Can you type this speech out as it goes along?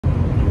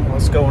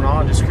what's going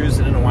on? Just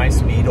cruising in a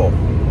Weiss Beetle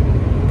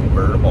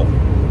convertible.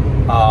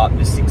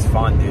 This thing's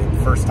fun,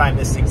 dude. First time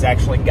this thing's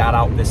actually got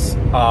out this,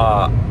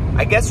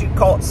 I guess you'd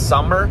call it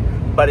summer,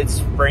 but it's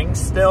spring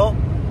still.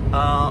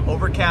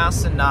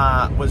 Overcast and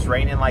was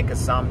raining like a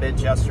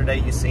sumbitch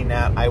yesterday. You seen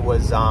that? I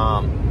was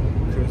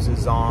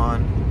cruises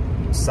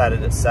on, set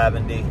it at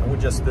 70,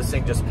 and this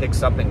thing just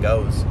picks up and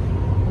goes.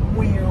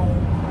 We're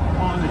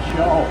on the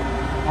show,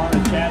 on the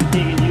Chad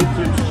Teagan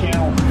YouTube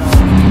channel show.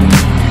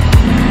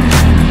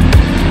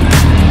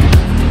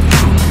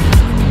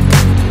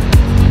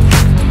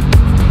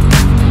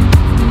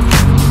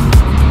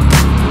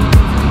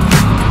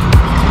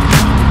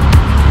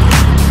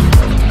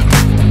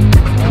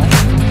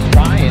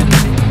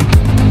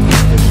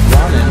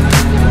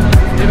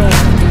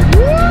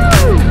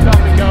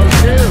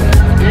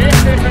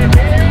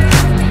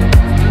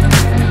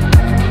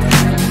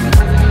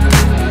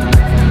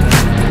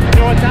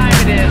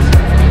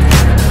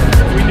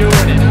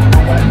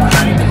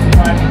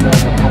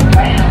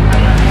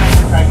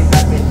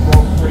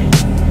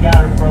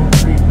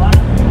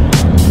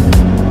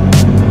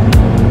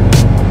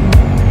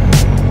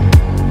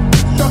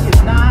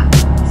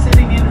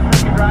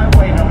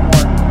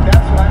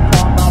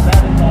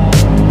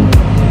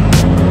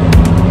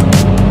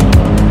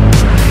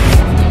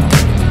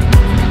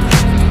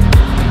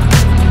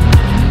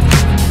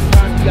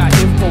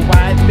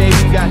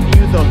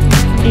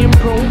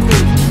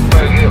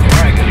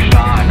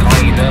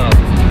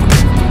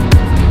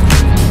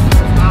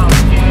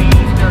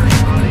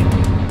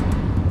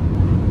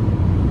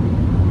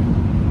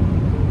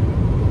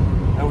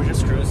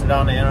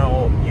 Down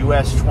in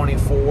US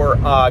 24.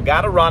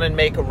 Gotta run and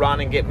make a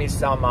run and get me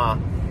some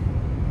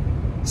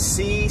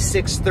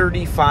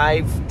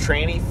C635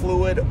 tranny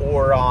fluid,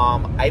 or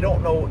I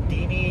don't know,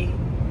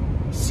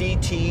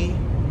 DDCT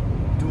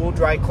dual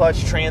dry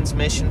clutch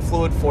transmission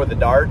fluid for the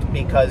Dart,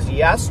 because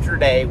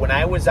yesterday when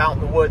I was out in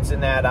the woods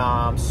in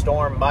that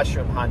storm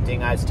mushroom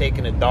hunting, I was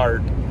taking a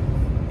Dart,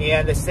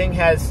 and this thing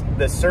has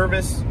the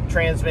service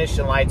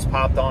transmission lights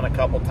popped on a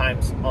couple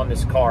times on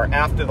this car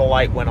after the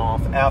light went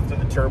off, after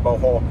the turbo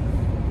hole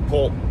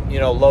pull, you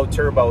know, low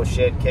turbo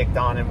shit kicked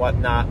on and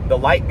whatnot. The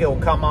light will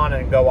come on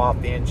and go off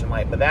the engine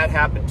light, but that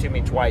happened to me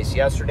twice.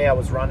 Yesterday I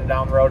was running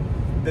down the road,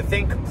 the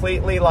thing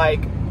completely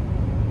like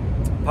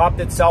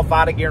popped itself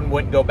out of gear and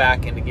wouldn't go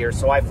back into gear.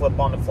 So I flip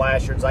on the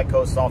flashers, I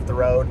coast off the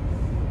road,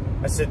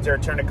 I sit there,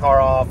 turn the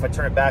car off, I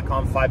turn it back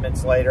on 5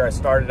 minutes later, I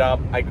start it up,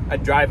 I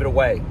drive it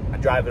away. I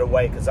drive it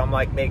away because I'm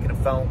like making a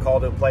phone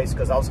call to a place,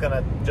 because I was going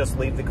to just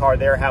leave the car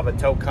there, have a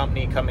tow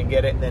company come and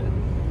get it, and then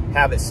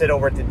have it sit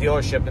over at the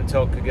dealership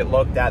until it could get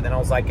looked at. Then I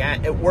was like,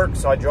 it worked,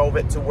 so I drove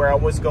it to where I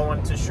was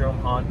going to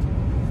shroom hunt.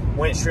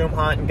 Went shroom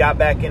hunt and got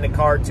back in the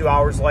car 2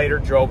 hours later,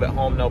 drove it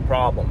home, no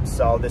problem.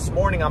 So this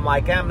morning I'm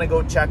like, I'm going to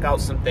go check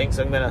out some things.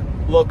 I'm going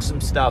to look some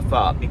stuff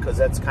up, because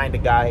that's the kind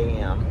of guy I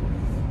am,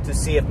 to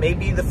see if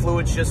maybe the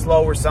fluid's just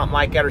low or something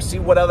like that, or see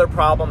what other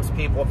problems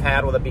people have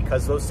had with it,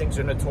 because those things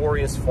are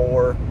notorious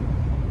for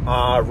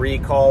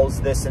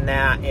recalls, this and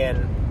that,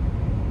 and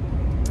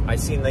I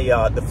seen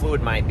the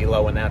fluid might be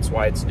low, and that's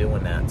why it's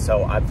doing that.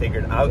 So I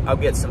figured I'll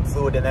get some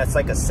fluid, and that's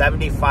like a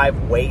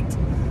 75 weight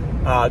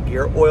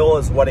gear oil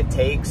is what it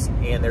takes,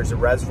 and there's a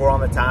reservoir on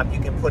the top you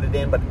can put it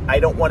in, but I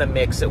don't want to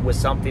mix it with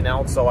something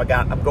else. So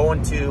I'm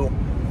going to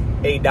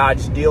a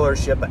Dodge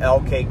dealership, a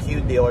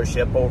LKQ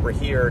dealership over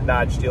here,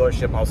 Dodge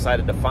dealership outside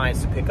of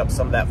Defiance, to pick up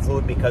some of that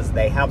fluid, because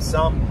they have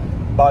some.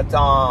 But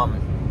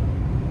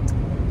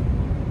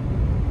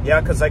yeah,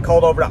 because I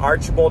called over to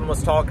Archibald and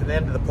was talking to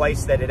them, to the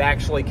place that it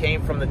actually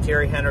came from, the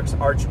Terry Hendricks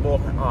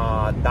Archibald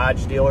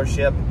Dodge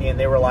dealership, and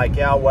they were like,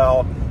 yeah,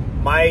 well,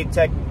 my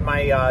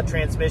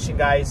transmission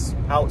guy's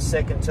out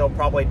sick until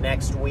probably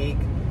next week.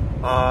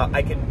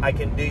 I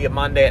can do you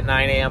Monday at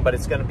 9 a.m., but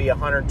it's going to be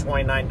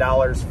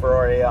 $129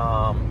 for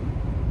a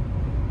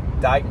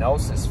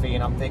diagnosis fee.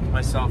 And I'm thinking to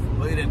myself,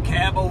 look at them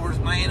cab overs,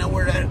 man,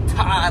 over that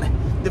Todd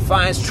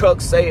Defiance truck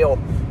sale.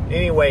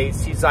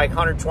 Anyways, he's like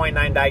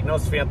 $129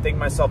 diagnosis fee. I'm thinking to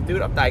myself,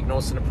 dude, I'm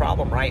diagnosing a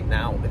problem right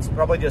now. It's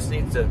probably just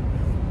needs to,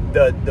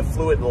 the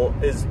fluid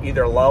is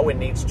either low and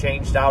needs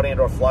changed out and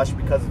or flushed,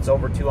 because it's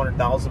over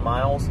 200,000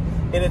 miles.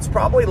 And it's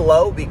probably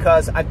low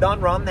because I've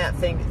run that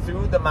thing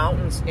through the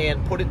mountains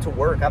and put it to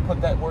work. I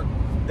put that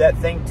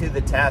thing to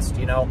the test,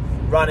 you know,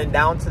 running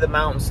down to the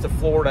mountains to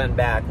Florida and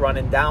back,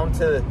 running down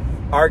to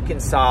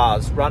Arkansas,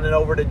 running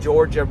over to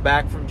Georgia,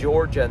 back from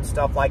Georgia and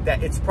stuff like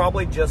that. It's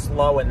probably just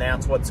low, and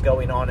that's what's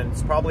going on. And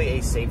it's probably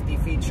a safety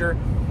feature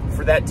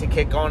for that to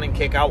kick on and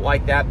kick out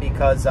like that,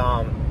 because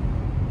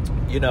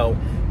you know,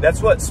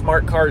 that's what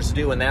smart cars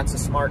do, and that's a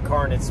smart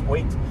car. And it's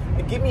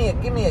give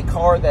me a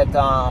car that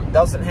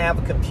doesn't have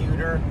a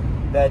computer,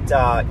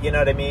 that you know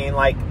what I mean,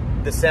 like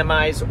the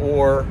semis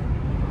or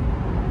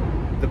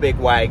the big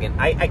wagon.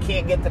 I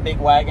can't get the big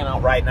wagon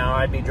out right now.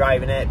 I'd be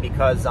driving it,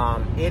 because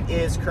it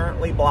is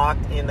currently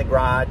blocked in the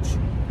garage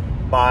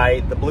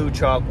by the blue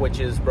truck, which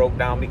is broke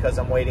down because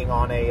I'm waiting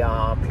on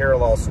a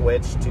parallel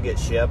switch to get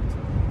shipped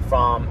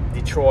from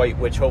Detroit,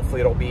 which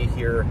hopefully it'll be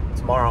here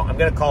tomorrow. I'm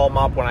going to call them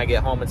up when I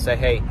get home and say,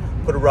 hey,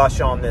 put a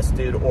rush on this,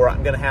 dude, or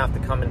I'm going to have to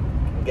come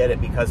and get it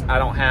because I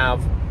don't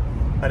have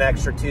an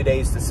extra 2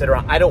 days to sit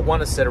around. I don't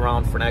want to sit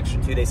around for an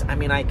extra 2 days. I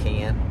mean, I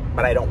can,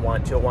 but I don't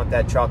want to. I want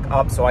that truck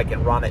up so I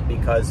can run it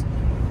because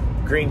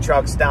green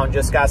truck's down.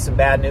 Just got some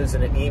bad news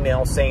in an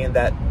email saying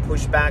that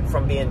pushed back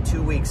from being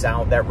 2 weeks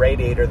out, that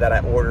radiator that I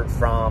ordered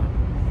from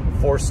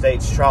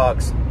 4-stage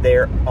trucks,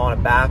 they're on a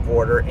back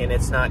order and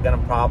it's not going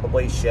to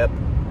probably ship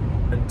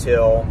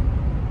until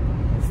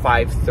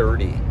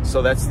 5/30.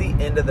 So that's the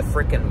end of the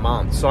freaking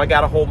month. So I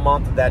got a whole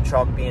month of that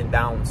truck being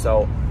down.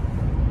 So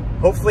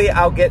hopefully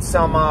I'll get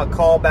some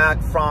call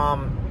back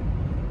from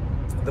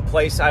the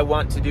place I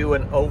want to do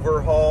an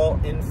overhaul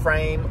in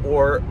frame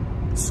or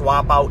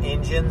swap out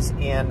engines,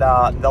 and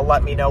they'll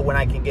let me know when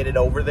I can get it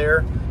over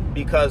there,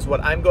 because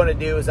what I'm going to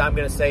do is I'm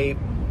going to say,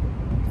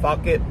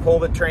 fuck it,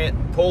 pull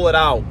it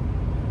out,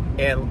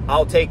 and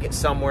I'll take it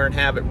somewhere and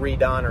have it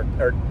redone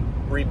or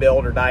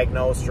rebuilt or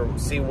diagnosed or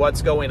see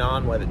what's going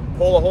on with it.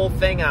 Pull the whole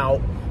thing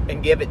out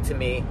and give it to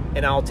me,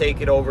 and I'll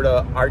take it over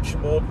to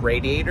Archibald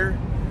Radiator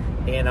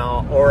and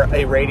or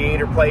a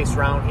radiator place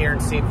around here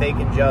and see if they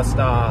can just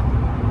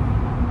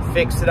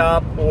fix it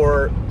up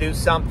or do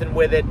something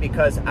with it,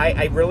 because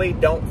I really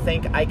don't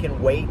think I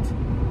can wait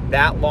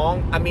that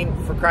long. I mean,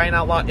 for crying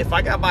out loud, if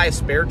I got to buy a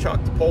spare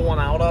truck to pull one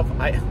out of,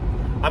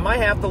 I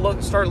might have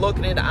to start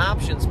looking into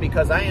options,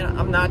 because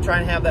I'm not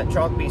trying to have that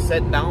truck be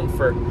sitting down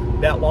for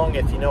that long,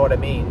 if you know what I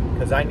mean,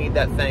 because I need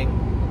that thing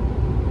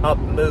up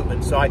and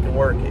moving so I can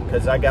work it,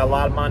 because I got a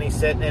lot of money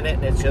sitting in it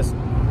and it's just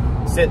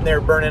sitting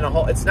there burning a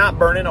hole. It's not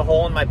burning a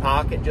hole in my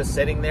pocket, just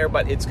sitting there,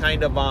 but it's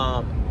kind of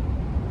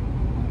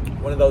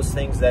one of those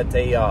things that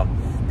they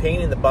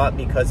pain in the butt,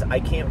 because I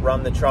can't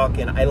run the truck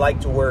and I like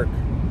to work.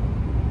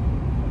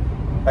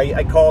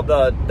 I called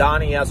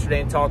Donnie yesterday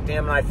and talked to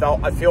him, and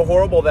I feel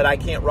horrible that I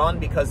can't run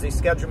because they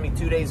scheduled me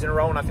 2 days in a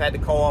row and I've had to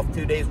call off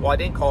 2 days. Well, I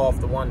didn't call off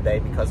the one day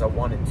because I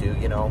wanted to,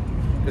 you know,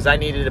 because I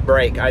needed a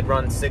break. I'd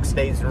run 6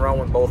 days in a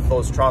row in both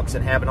those trucks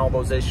and having all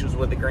those issues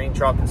with the green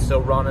truck and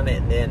still running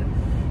it. And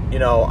then, you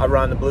know, I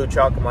run the blue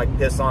truck. I'm like,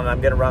 piss on it.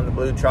 I'm going to run the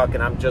blue truck,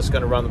 and I'm just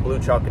going to run the blue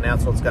truck, and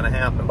that's what's going to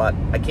happen. But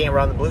I can't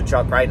run the blue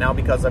truck right now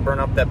because I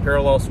burned up that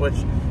parallel switch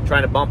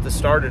trying to bump the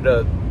starter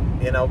to,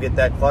 you know, get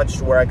that clutch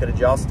to where I could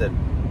adjust it.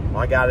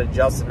 Well, I got it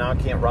adjusted. Now I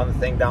can't run the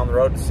thing down the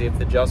road to see if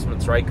the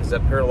adjustment's right because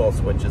that parallel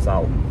switch is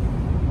out.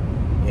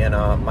 And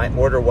my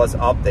order was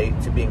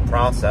update to being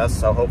processed,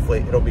 so hopefully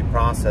it'll be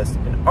processed.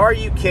 And are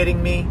you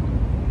kidding me?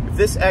 If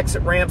this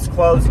exit ramp's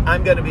closed,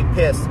 I'm going to be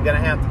pissed. I'm going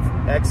to have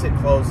to exit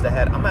closed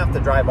ahead. I'm going to have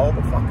to drive all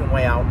the fucking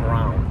way out and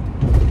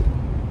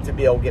around to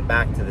be able to get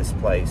back to this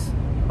place.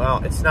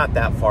 Well, it's not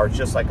that far. It's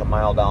just like a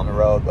mile down the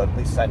road, but at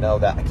least I know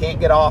that. I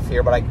can't get off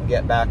here, but I can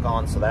get back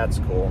on, so that's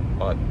cool.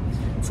 But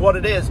it's what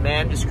it is,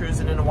 man. Just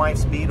cruising in a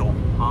wife's Beetle.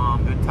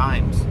 Good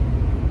times.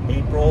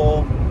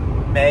 April,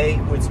 May.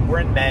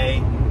 We're in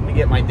May. Let me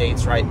get my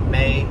dates right.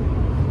 May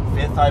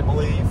 5th, I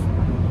believe.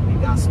 We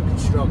got some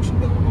construction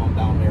going on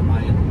down there,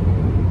 man.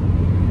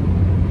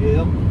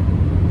 Yep.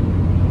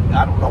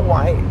 I don't know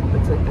why.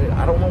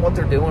 I don't know what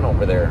they're doing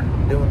over there.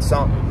 Doing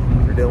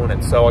something. They're doing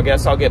it. So I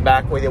guess I'll get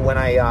back with you when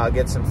I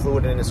get some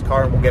fluid in this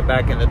car, and we'll get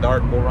back in the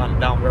dark. We'll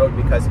run down the road,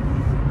 because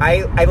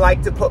I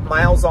like to put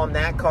miles on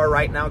that car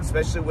right now,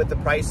 especially with the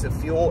price of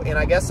fuel. And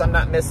I guess I'm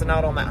not missing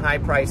out on that high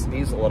price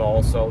diesel at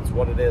all. So it's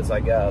what it is, I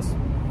guess.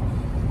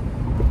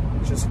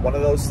 It's just one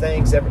of those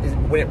things.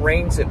 When it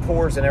rains, it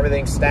pours and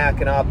everything's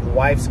stacking up. The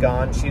wife's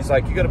gone. She's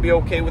like, you going to be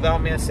okay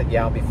without me? I said,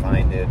 yeah, I'll be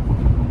fine, dude.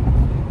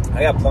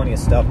 I got plenty of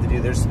stuff to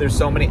do. There's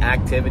so many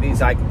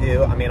activities I can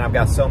do. I mean, I've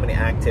got so many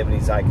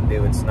activities I can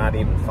do. It's not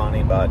even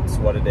funny, but it's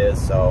what it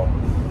is. So,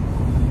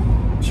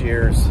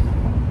 cheers.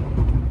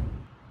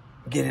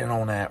 Get in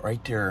on that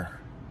right there.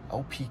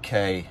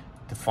 OPK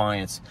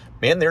Defiance.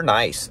 Man, they're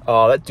nice.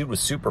 That dude was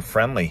super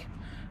friendly.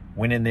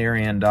 Went in there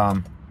and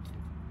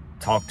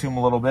talked to him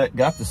a little bit.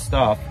 Got the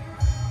stuff.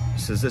 He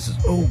says, this is,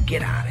 oh,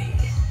 get out of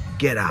here.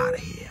 Get out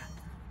of here.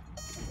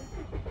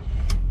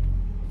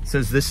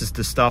 Says this is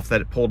the stuff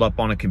that it pulled up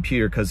on a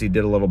computer because he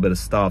did a little bit of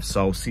stuff.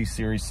 So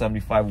C-Series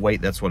 75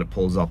 weight, that's what it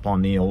pulls up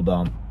on the old,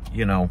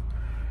 you know,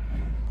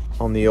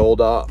 on the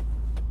old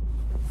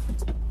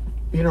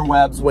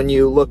interwebs. When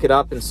you look it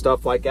up and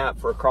stuff like that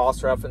for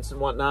cross-reference and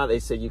whatnot, they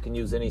said you can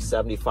use any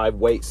 75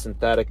 weight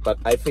synthetic. But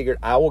I figured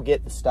I will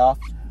get the stuff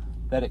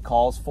that it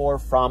calls for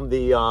from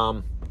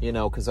the, you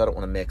know, because I don't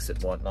want to mix it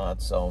and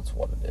whatnot. So it's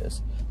what it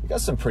is. We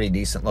got some pretty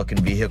decent looking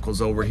vehicles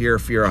over here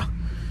if you're a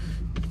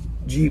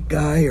Jeep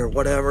guy or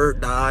whatever,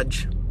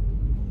 Dodge.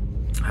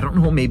 I don't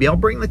know, maybe I'll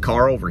bring the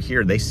car over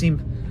here. They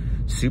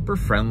seem super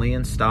friendly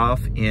and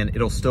stuff, and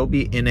it'll still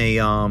be in a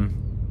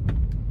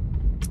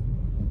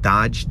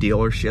Dodge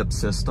dealership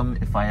system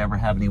if I ever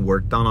have any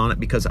work done on it,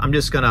 because I'm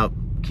just gonna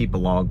keep a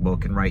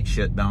logbook and write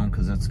shit down,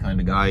 because that's the kind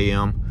of guy I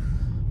am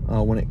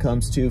when it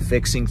comes to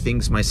fixing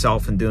things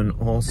myself and doing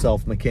all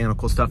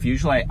self-mechanical stuff.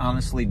 Usually I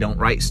honestly don't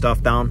write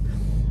stuff down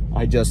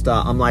I just,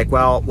 I'm like,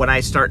 well, when I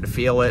start to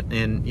feel it,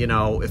 and, you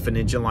know, if an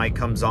engine light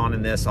comes on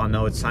in this, I'll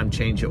know it's time to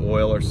change the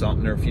oil or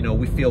something. Or if, you know,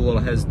 we feel a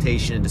little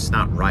hesitation and it's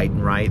not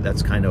riding right,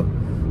 that's kind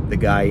of the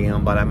guy I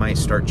am. But I might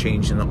start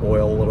changing the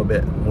oil a little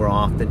bit more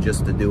often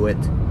just to do it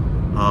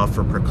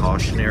for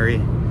precautionary.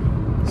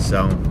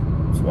 So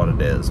that's what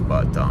it is.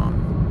 But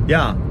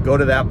yeah, go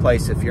to that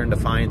place if you're in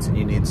Defiance and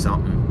you need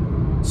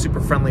something.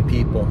 Super friendly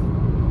people.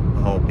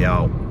 I'll help you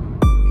out.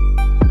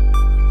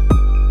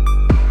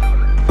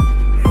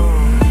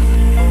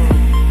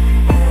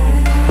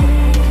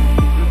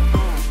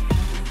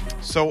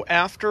 So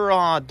after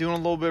doing a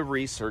little bit of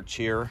research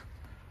here,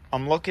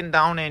 I'm looking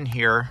down in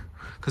here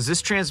because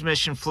this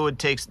transmission fluid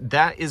takes,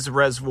 that is the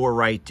reservoir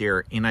right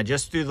there. And I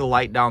just threw the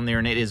light down there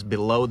and it is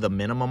below the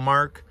minimum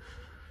mark.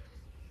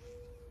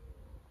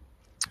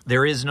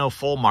 There is no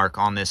full mark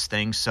on this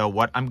thing. So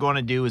what I'm going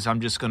to do is I'm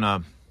just going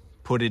to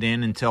put it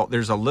in until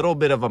there's a little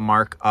bit of a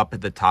mark up at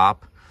the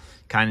top,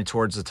 kind of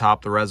towards the top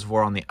of the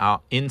reservoir on the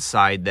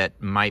inside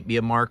that might be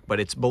a mark,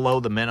 but it's below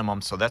the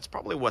minimum. So that's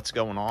probably what's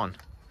going on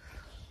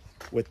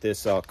with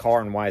this car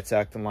and why it's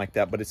acting like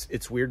that. But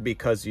it's weird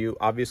because you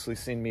obviously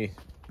seen me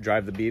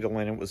drive the Beetle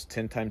and it was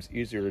 10 times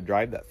easier to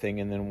drive that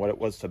thing and then what it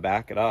was to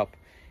back it up.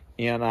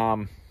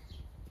 And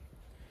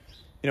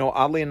you know,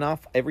 oddly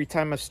enough, every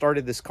time I've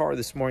started this car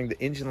this morning,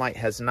 the engine light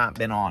has not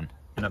been on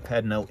and I've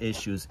had no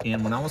issues.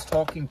 And when I was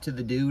talking to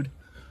the dude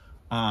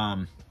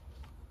where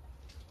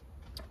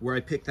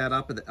I picked that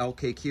up at the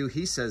LKQ,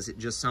 he says it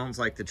just sounds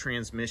like the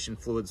transmission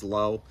fluid's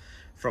low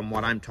from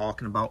what I'm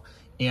talking about.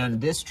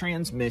 And this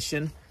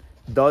transmission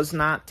does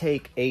not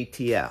take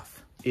ATF.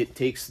 It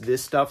takes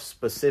this stuff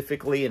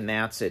specifically, and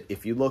that's it.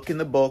 If you look in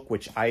the book,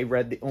 which I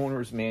read the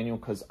owner's manual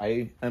because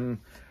I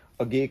am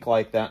a geek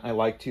like that, I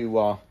like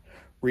to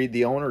read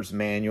the owner's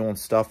manual and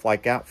stuff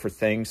like that for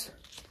things.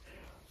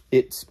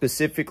 It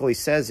specifically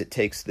says it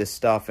takes this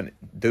stuff, and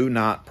do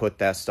not put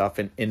that stuff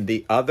in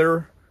the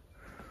other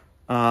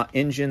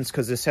engines,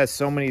 because this has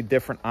so many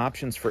different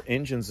options for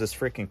engines, this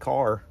freaking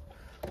car.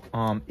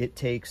 It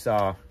takes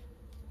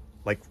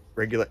like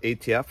regular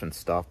ATF and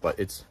stuff, but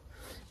it's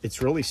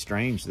really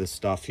strange, this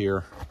stuff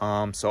here.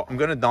 So I'm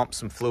gonna dump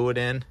some fluid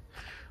in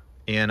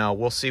and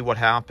we'll see what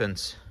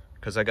happens,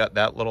 because I got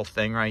that little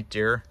thing right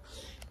there,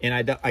 and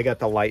I got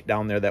the light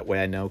down there, that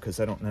way I know, because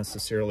I don't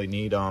necessarily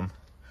need a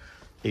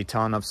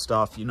ton of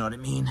stuff, you know what I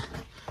mean,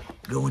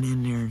 going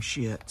in there and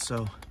shit.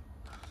 So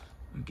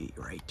I'll get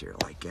you right there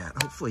like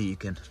that. Hopefully you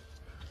can,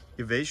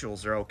 your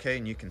visuals are okay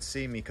and you can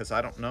see me, because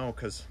I don't know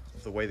because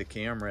of the way the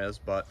camera is,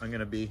 but I'm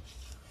gonna be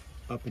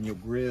up in your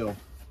grill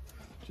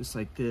just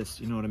like this,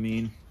 you know what I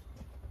mean.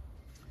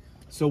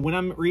 So when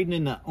I'm reading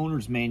in the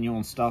owner's manual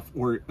and stuff,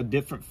 or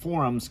different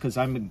forums, because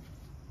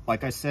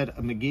like I said,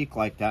 I'm a geek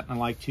like that, and I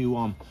like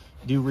to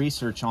do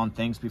research on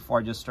things before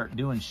I just start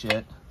doing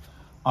shit.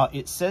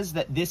 It says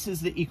that this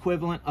is the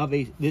equivalent of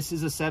this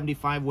is a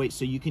 75 weight,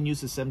 so you can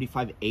use a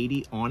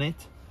 75/80 on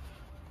it,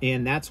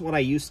 and that's what I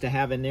used to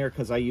have in there,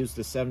 because I used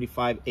the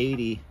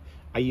 75/80.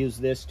 I use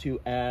this to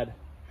add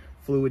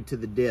fluid to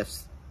the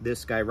diffs,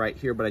 this guy right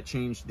here, but I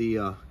changed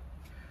the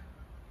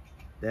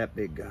that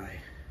big guy,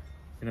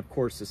 and of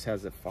course this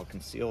has a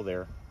fucking seal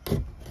there.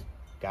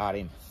 Got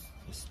him.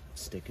 Just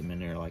stick him in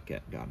there like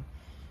that. Got him.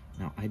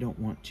 Now I don't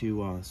want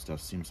to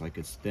stuff seems like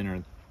it's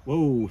thinner.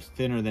 Whoa,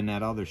 thinner than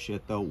that other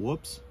shit though.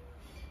 Whoops,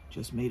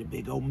 just made a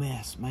big old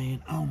mess,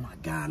 man. Oh my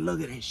god,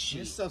 look at this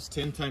shit. This stuff's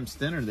 10 times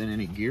thinner than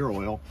any gear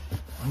oil,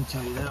 I can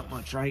tell you that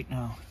much right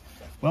now.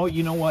 Well,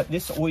 you know what,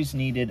 this always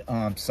needed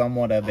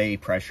somewhat of a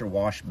pressure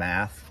wash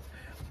bath,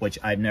 which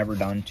I've never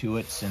done to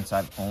it since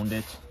I've owned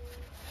it.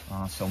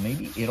 So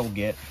maybe it'll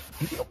get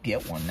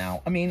one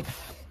now. I mean,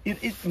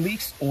 it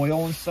leaks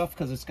oil and stuff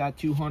because it's got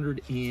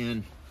 200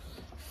 and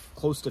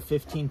close to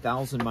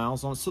 15,000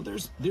 miles on it. So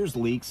there's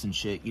leaks and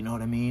shit, you know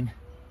what I mean?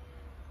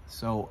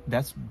 So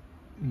that's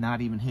not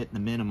even hitting the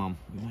minimum.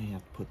 We might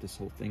have to put this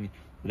whole thing in.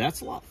 But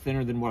that's a lot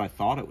thinner than what I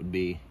thought it would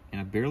be.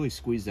 And I barely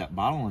squeezed that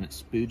bottle and it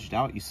spooged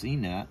out. You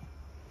seen that?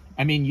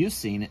 I mean, you've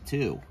seen it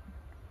too.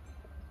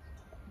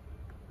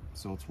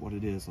 So it's what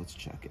it is. Let's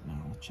check it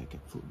now. Let's check it.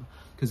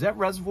 Because that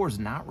reservoir is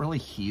not really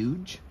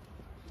huge.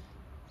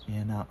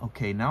 And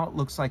okay, now it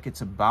looks like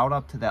it's about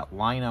up to that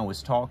line I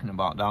was talking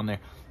about down there.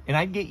 And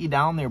I'd get you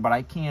down there, but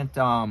I can't,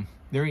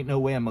 there ain't no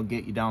way I'm going to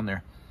get you down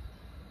there.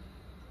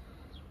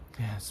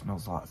 Yeah, it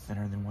smells a lot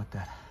thinner than what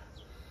that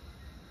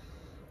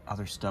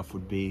other stuff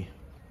would be.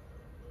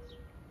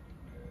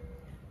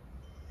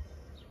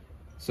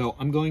 So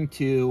I'm just going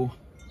to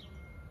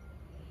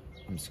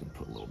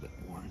put a little bit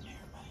more in here,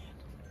 man.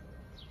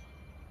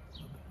 A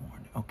little bit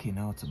more. Okay,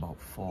 now it's about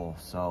full,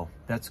 so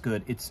that's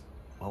good. It's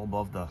well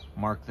above the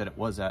mark that it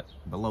was at,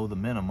 below the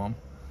minimum.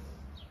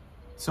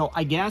 So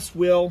I guess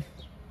we'll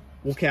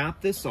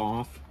cap this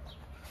off.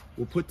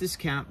 We'll put this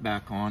cap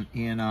back on,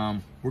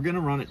 and we're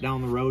gonna run it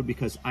down the road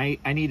because I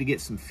need to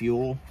get some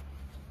fuel,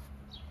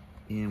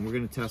 and we're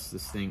gonna test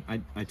this thing.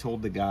 I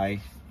told the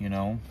guy, you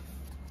know,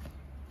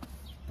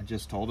 I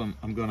just told him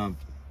I'm gonna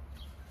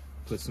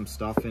put some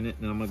stuff in it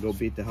and I'm gonna go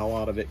beat the hell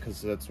out of it,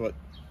 because that's what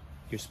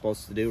you're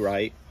supposed to do,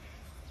 right?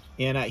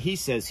 And he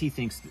says he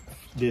thinks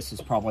this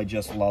is probably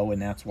just low,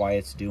 and that's why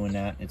it's doing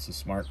that. It's a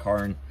smart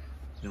car, and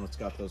you know, it's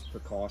got those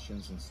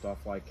precautions and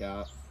stuff like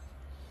that.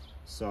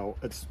 So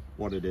it's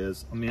what it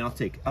is. I mean, I'll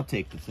take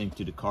the thing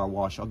to the car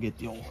wash. I'll get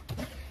the old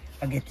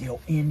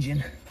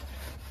engine.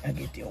 I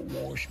get the old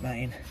wash,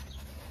 man.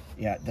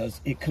 Yeah, it does.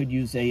 It could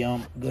use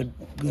a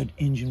good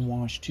engine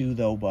wash too,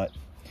 though. But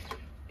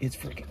it's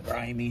freaking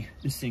grimy.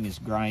 This thing is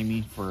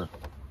grimy for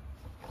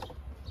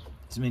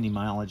as many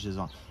mileage as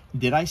on.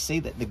 Did I say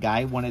that the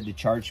guy wanted to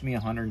charge me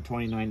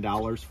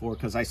 $129 for?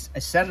 Because I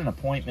set an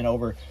appointment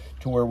over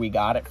to where we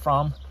got it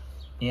from.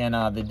 And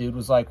the dude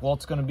was like, well,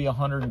 it's going to be a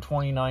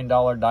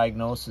 $129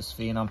 diagnosis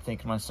fee. And I'm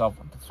thinking to myself,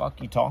 what the fuck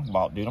are you talking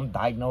about, dude? I'm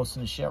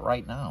diagnosing the shit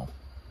right now.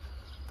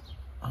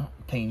 I'm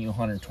paying you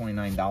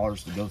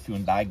 $129 to go through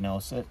and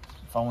diagnose it.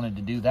 If I wanted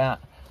to do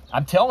that,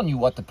 I'm telling you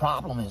what the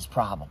problem is,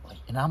 probably.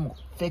 And I'm going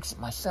to fix it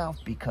myself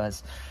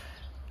because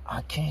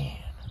I can.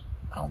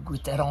 I'll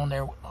get that on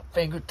there with my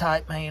finger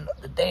tight, man.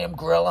 The damn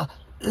gorilla.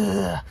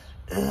 Ugh.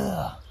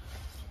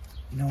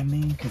 You know what I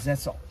mean? Because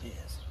that's all it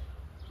is.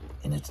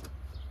 And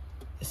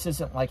this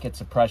isn't like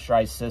it's a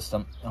pressurized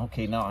system.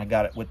 Okay, now I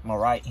got it with my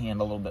right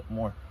hand a little bit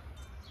more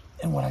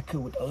than what I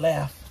could with the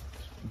left.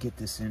 Get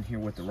this in here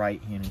with the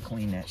right hand and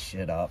clean that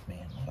shit up,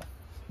 man. What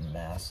a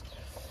mess.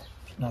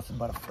 Nothing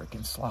but a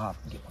freaking slop.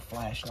 Get my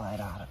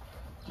flashlight out of it.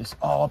 Just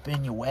all up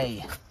in your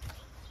way.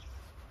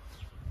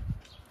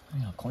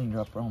 You know, cleaned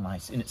her up real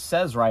nice. And it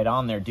says right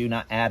on there, do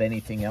not add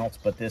anything else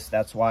but this.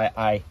 That's why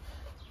I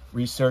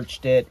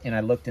researched it, and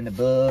I looked in the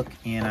book,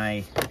 and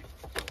I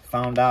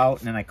found out,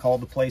 and then I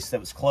called the place that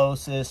was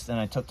closest, and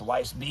I took the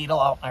wife's Beetle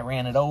out, and I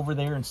ran it over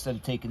there instead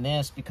of taking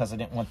this because I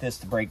didn't want this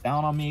to break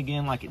down on me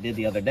again like it did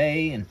the other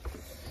day. And,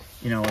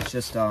 you know, it's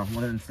just one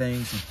of them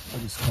things. And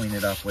we'll just clean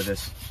it up with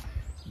this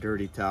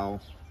dirty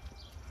towel.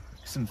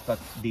 Some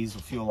diesel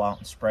fuel out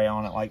and spray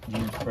on it like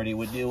June's Pretty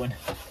would do and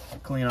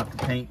clean up the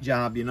paint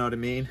job, you know what I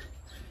mean?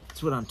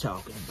 That's what I'm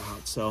talking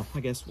about. So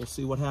I guess we'll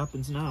see what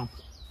happens now.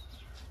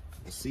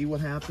 We'll see what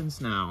happens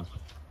now.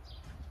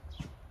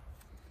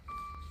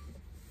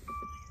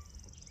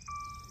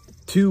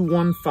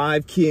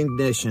 215 key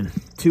ignition.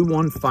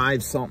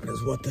 215 something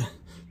is what the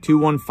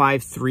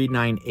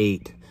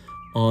 215398.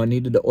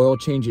 Needed the oil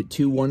change at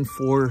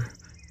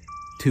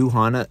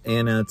 214200,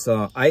 and it's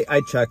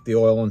I checked the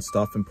oil and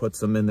stuff and put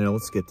some in there.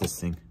 Let's get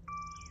this thing.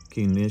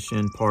 Key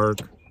ignition, park.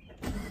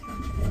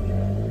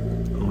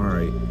 All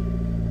right.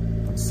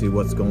 Let's see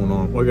what's going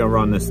on. We're gonna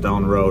run this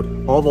down the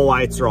road. All the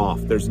lights are off.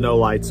 There's no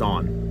lights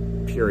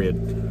on,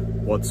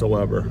 period,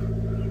 whatsoever.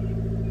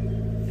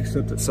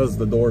 Except it says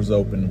the door's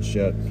open and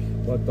shit.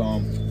 But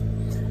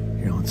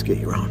here, let's get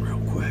you around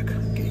real quick.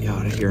 Get you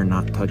out of here and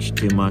not touch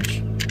too much.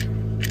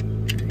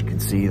 You can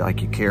see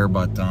like you care,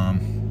 but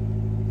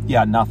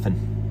yeah,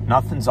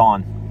 nothing's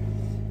on.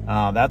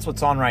 That's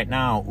what's on right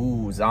now.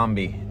 Ooh,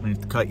 zombie. We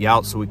have to cut you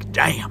out so we can,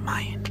 damn,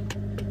 man.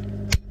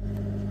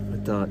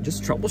 But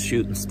just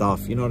troubleshooting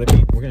stuff, you know what I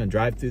mean? We're gonna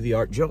drive through the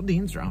art. Joe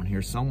Dean's around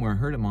here somewhere. I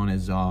heard him on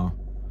his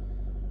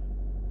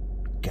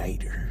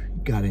Gator.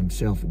 Got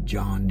himself a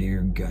John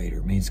Deere Gator. I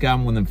mean, he's got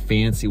one of them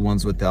fancy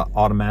ones with the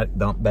automatic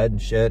dump bed and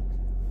shit.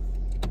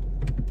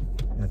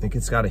 I think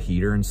it's got a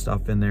heater and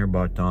stuff in there,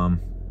 but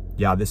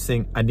yeah, this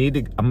thing, I'm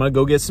gonna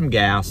go get some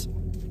gas.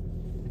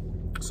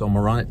 So I'm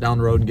gonna run it down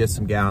the road and get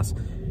some gas,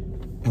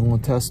 and we'll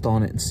test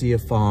on it and see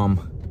if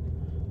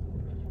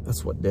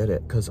that's what did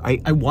it. Because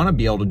I want to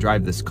be able to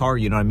drive this car,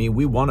 you know what I mean?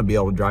 We want to be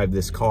able to drive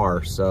this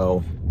car.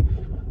 So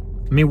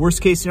I mean,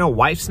 worst case scenario,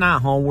 wife's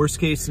not home. Worst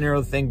case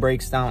scenario, the thing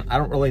breaks down. I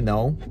don't really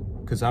know,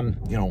 because I'm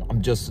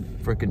just a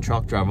freaking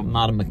truck driver. I'm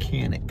not a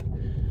mechanic.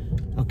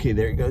 Okay,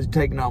 there he goes,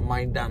 taking out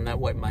mine down that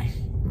way. Might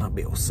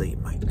be able to see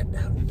mine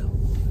down.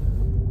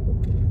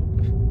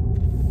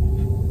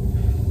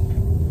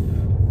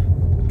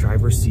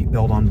 Driver's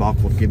seatbelt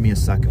unbuckled. Give me a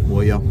second,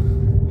 will you?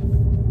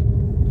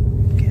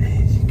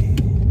 Okay,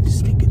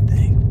 stinking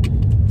thing.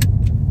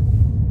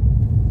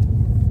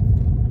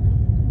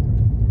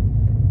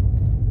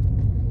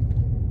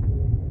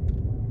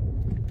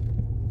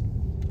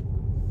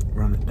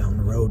 Run it down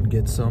the road and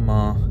get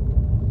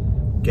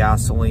some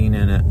gasoline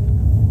in it.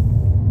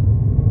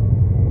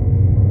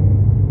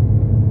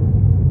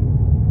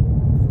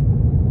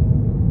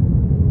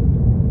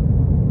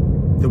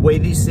 The way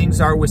these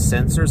things are with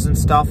sensors and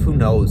stuff, who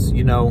knows?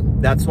 You know,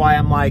 that's why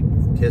I'm like,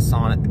 piss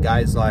on it. The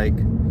guy's like,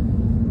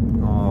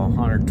 oh,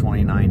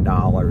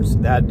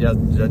 $129.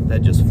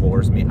 That just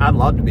floors me. I'd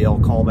love to be able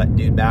to call that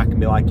dude back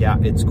and be like, yeah,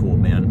 it's cool,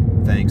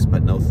 man. Thanks,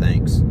 but no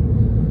thanks.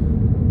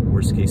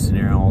 Worst case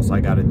scenario, all I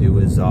got to do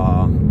is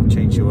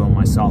change the oil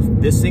myself.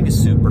 This thing is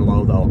super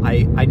low, though.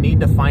 I need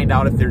to find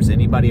out if there's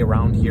anybody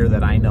around here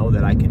that I know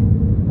that I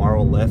can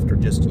borrow a lift or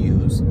just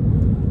use.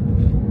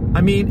 I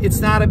mean, it's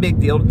not a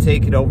big deal to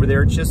take it over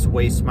there. It's just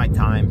waste my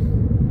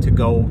time to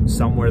go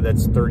somewhere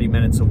that's 30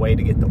 minutes away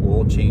to get the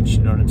oil changed.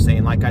 You know what I'm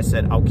saying? Like I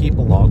said, I'll keep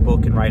a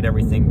logbook and write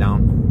everything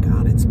down. Oh,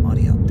 God, it's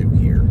muddy up through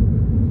here.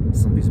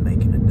 Somebody's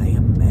making a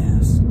damn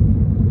mess.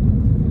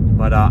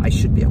 But I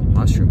should be out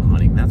mushroom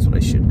hunting. That's what I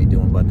should be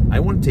doing. But I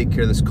want to take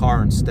care of this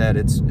car instead.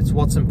 It's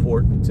what's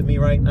important to me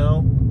right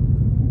now.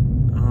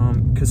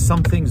 Because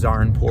some things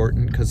are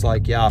important. Because,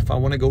 like, yeah, if I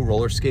want to go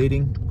roller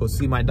skating, go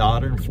see my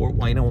daughter in Fort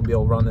Wayne, I won't be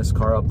able to run this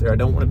car up there. I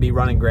don't want to be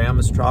running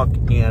Grandma's truck.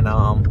 And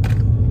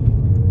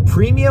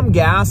premium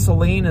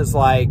gasoline is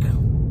like,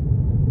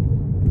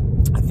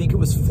 I think it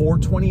was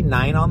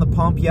 $4.29 on the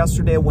pump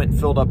yesterday. I went and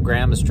filled up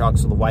Grandma's truck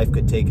so the wife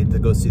could take it to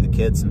go see the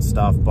kids and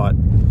stuff. But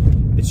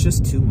it's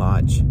just too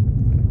much.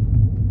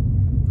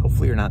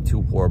 Hopefully you're not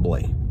too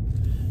horribly.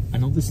 I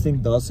know this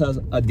thing does have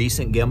a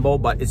decent gimbal,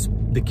 but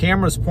the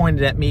camera's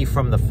pointed at me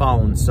from the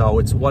phone, so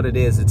it's what it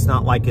is. It's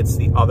not like it's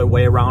the other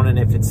way around, and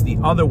if it's the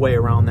other way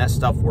around, that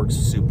stuff works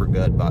super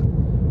good, but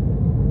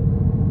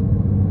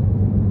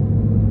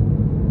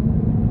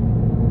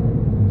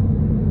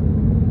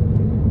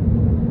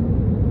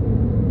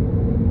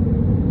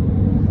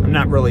I'm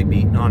not really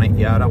beating on it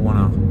yet. I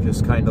want to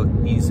just kind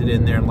of ease it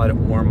in there and let it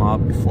warm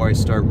up before I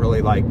start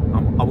really, like,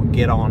 I'll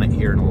get on it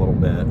here in a little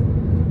bit.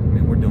 I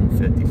mean, we're doing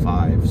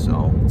 55,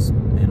 so it's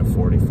in a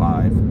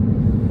 45.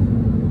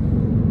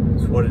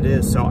 That's what it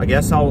is. So I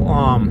guess I'll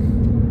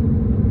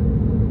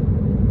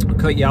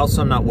cut you out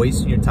so I'm not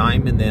wasting your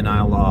time, and then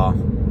I'll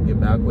get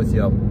back with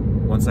you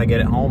once I get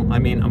it home. I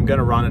mean, I'm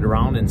gonna run it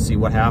around and see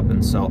what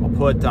happens. So I'll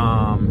put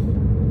let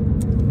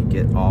me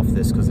get off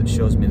this because it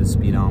shows me the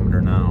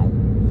speedometer now.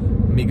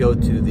 Let me go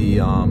to the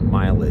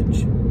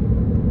mileage.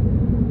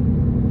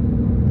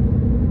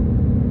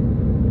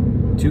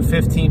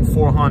 215,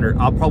 400.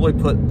 I'll probably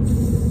put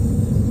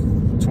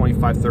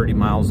 25, 30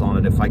 miles on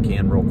it if I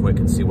can real quick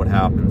and see what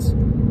happens.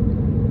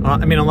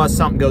 I mean, unless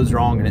something goes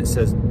wrong and it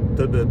says, we'll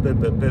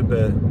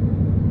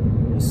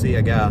see,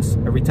 I guess.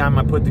 Every time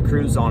I put the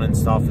cruise on and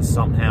stuff,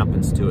 something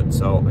happens to it.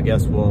 So I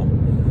guess we'll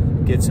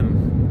get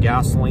some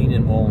gasoline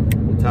and we'll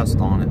test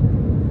on it.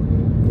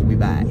 We'll be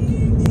back.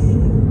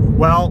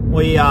 Well,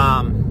 we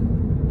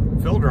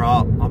filled her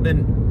up. I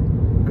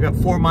got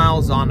 4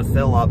 miles on to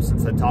fill up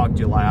since I talked to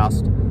you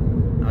last.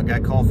 I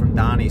got a call from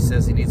Donnie. He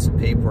says he needs some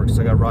paperwork,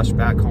 so I got to rush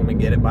back home and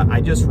get it. But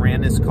I just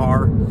ran this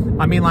car.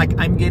 I mean, like,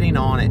 I'm getting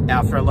on it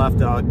after I left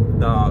the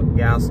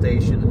gas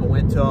station. I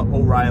went to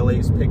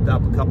O'Reilly's, picked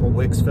up a couple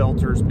Wix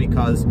filters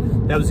because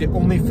that was the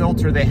only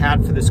filter they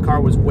had for this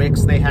car was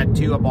Wix. They had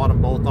 2. I bought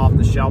them both off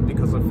the shelf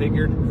because I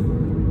figured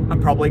I'm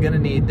probably going to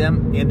need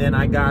them. And then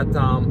I got,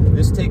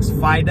 this takes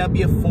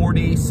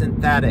 5W40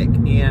 synthetic.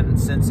 And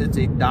since it's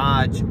a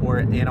Dodge or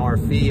an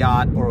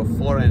Fiat or a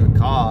foreign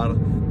car,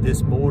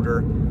 this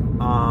motor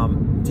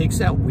takes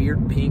that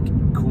weird pink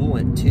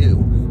coolant too.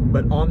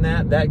 But on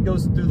that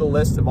goes through the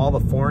list of all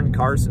the foreign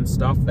cars and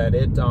stuff that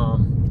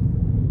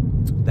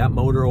that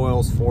motor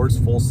oil's for. It's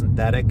full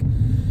synthetic.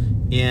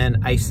 And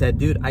I said,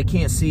 dude, I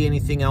can't see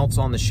anything else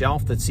on the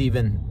shelf that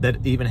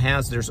even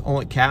has. There's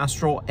only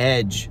Castrol,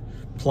 Edge,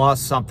 plus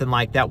something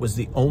like that was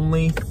the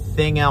only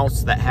thing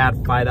else that had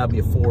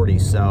 5W40.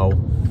 So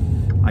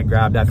I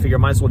grabbed that. I figured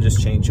I might as well just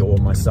change oil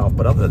myself.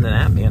 But other than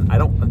that, man,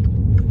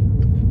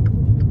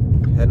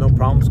 had no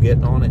problems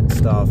getting on it and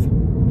stuff.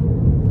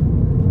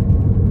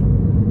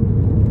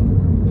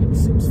 It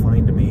seems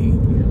fine to me.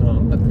 You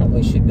know, I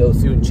probably should go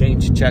through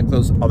and check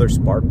those other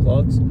spark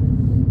plugs.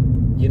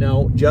 You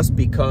know, just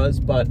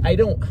because, but I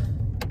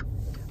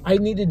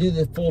need to do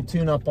the full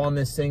tune-up on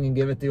this thing and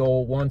give it the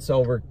old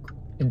once-over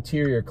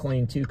interior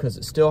clean too, because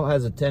it still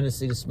has a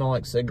tendency to smell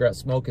like cigarette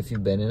smoke if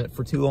you've been in it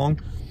for too long.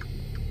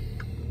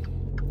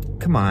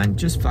 Come on,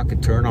 just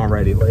fucking turn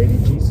already, lady.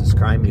 Jesus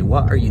Christ,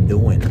 what are you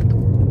doing?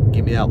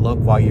 Give me that look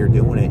while you're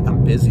doing it.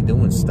 I'm busy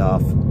doing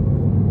stuff.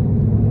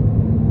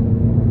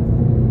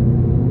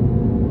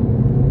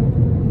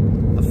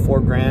 The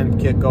 $4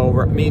 kick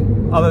over. I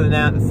mean, other than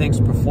that, the thing's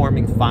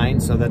performing fine,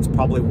 so that's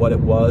probably what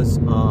it was.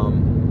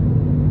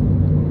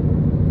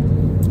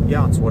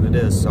 Yeah, it's what it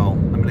is. So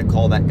I'm gonna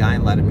call that guy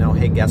and let him know,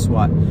 hey, guess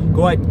what?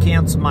 Go ahead and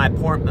cancel my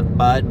appointment,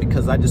 bud,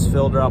 because I just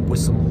filled her up with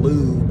some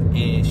lube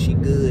and she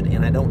good,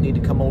 and I don't need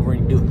to come over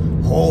and do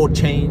a whole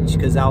change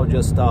because I'll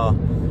just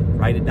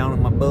write it down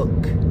in my book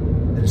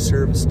that I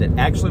serviced it.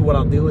 Actually, what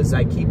I'll do is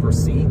I keep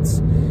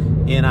receipts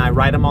and I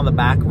write them on the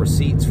back of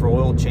receipts for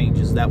oil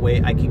changes. That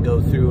way I can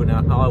go through and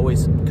I'll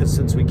always, because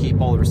since we keep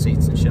all the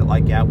receipts and shit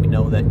like that, we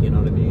know that, you know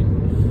what I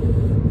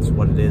mean? It's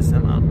what it is.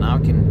 And now I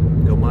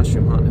can go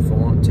mushroom hunting if I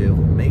want to.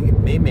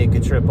 May make a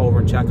trip over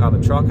and check out a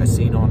truck I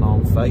seen on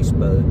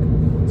Facebook.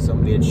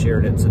 Somebody had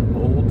shared it. It's an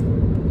old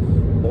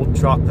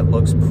truck that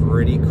looks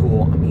pretty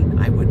cool. I mean,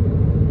 I've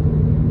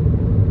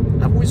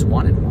always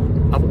wanted one.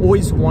 I've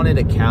always wanted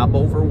a cab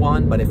over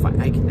one, but if I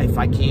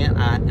can't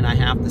and I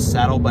have to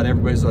settle, but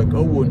everybody's like,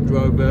 oh, wouldn't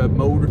drive a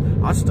motor.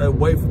 I'll stay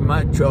away from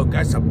my truck.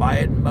 That's a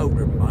bad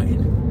motor,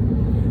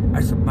 man.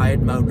 That's a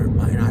bad motor,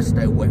 man. I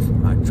stay away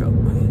from my truck,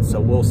 man.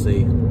 So we'll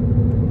see.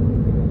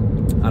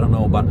 I don't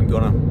know, but I'm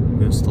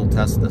gonna still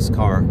test this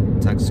car.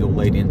 Text the old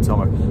lady and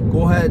tell her,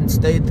 go ahead and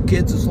stay at the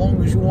kids as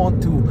long as you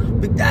want to.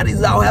 Big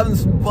Daddy's out having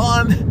some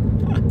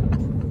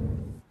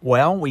fun.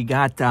 Well, we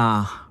got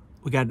the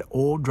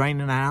oil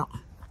draining out.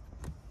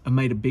 I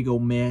made a big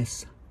old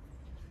mess.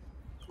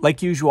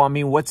 Like usual, I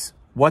mean, what's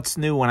what's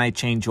new when I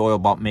change oil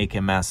about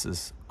making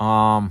messes?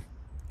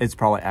 It's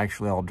probably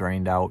actually all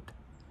drained out.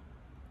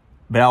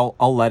 But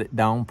I'll let it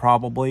down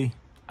probably.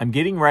 I'm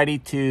getting ready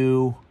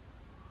to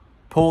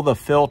pull the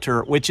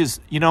filter, which is,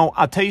 you know,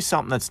 I'll tell you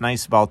something that's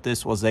nice about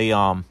this was a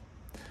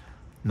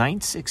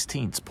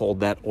 9/16 pulled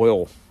that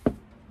oil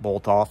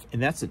bolt off.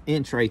 And that's an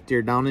inch right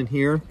there. Down in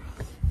here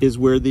is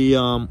where the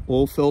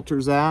oil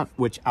filter's at,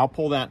 which I'll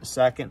pull that in a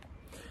second.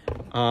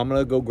 I'm going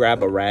to go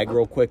grab a rag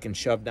real quick and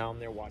shove down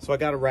there. So I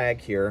got a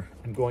rag here.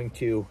 I'm going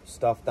to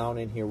stuff down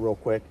in here real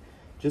quick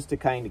just to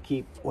kind of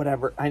keep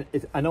whatever. I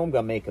know I'm going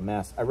to make a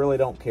mess. I really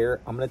don't care.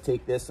 I'm going to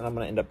take this and I'm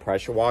going to end up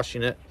pressure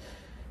washing it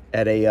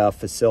at a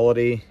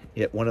facility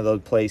at one of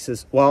those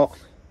places. Well,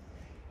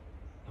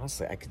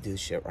 honestly, I could do this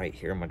shit right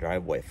here in my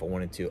driveway if I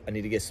wanted to. I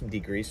need to get some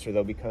degreaser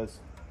though, because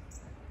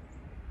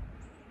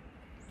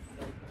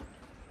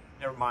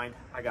never mind,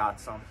 I got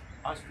some.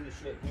 I'll just do the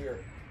shit here.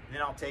 And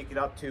then I'll take it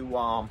up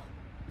to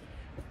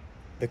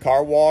the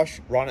car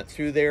wash, run it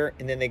through there,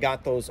 and then they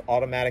got those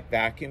automatic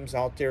vacuums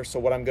out there. So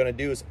what I'm going to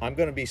do is I'm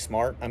going to be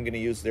smart. I'm going to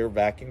use their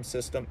vacuum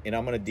system, and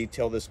I'm going to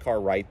detail this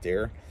car right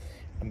there.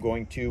 I'm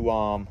going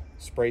to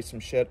spray some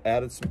shit,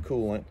 added some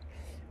coolant.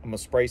 I'm going to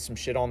spray some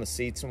shit on the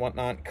seats and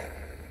whatnot.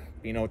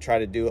 You know, try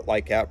to do it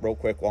like that real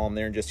quick while I'm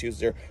there and just use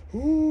their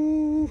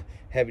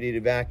heavy-duty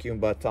vacuum.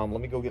 But let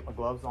me go get my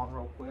gloves on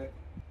real quick,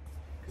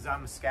 because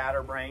I'm a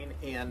scatterbrain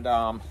and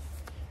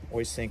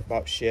always think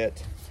about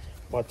shit.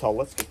 But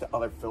let's get the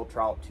other filter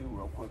out too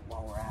real quick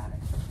while we're at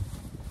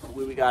it.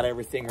 We got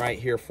everything right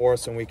here for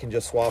us, and we can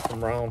just swap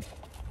them around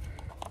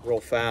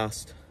real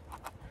fast.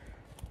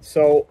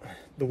 So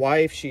the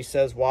wife, she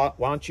says, why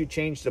don't you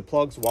change the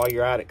plugs while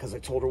you're at it? Because I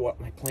told her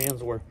what my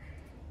plans were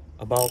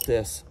about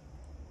this,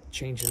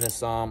 changing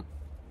this oil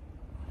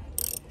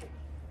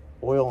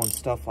and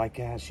stuff like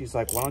that. She's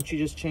like, why don't you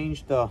just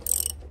change the...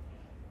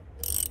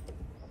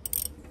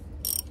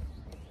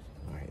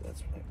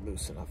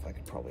 loose enough, I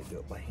could probably do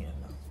it by hand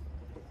now.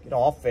 Get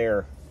all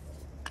fair.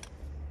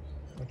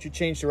 Why don't you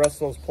change the rest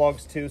of those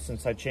plugs too,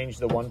 since I changed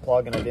the one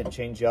plug and I didn't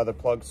change the other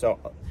plug. So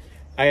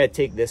I had to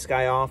take this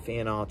guy off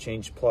and I'll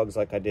change plugs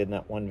like I did in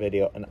that one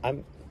video. And I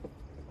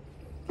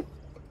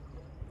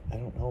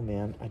don't know,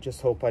 man. I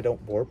just hope I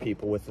don't bore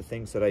people with the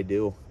things that I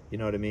do, you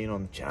know what I mean,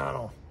 on the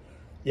channel.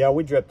 Yeah,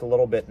 we dripped a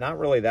little bit. Not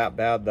really that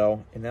bad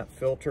though. And that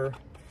filter,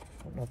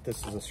 I don't know if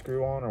this is a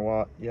screw on or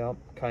what. Yep,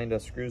 kind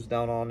of screws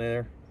down on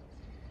there,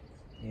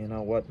 you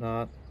know,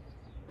 whatnot.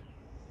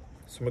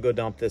 So I'm gonna go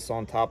dump this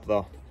on top of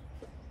the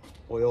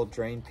oil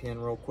drain pin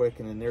real quick,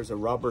 and then there's a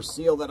rubber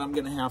seal that I'm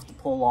gonna have to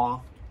pull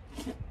off.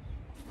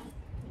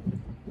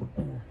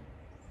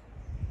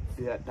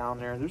 See that down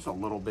there? There's a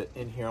little bit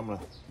in here. I'm gonna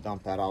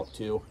dump that out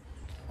too.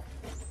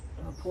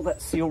 I'll pull that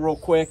seal real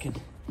quick,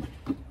 and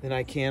then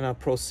I can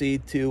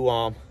proceed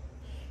to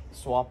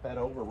swap that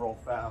over real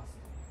fast.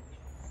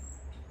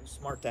 It's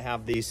smart to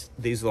have these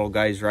little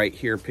guys right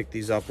here. Pick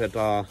these up at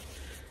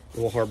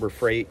Little Harbor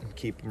Freight and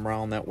keep them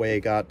around. That way I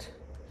got,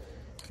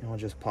 you know,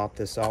 just pop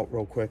this out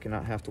real quick and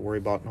not have to worry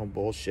about no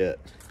bullshit.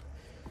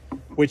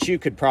 Which you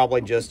could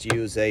probably just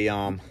use a,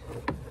 you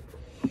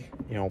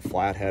know,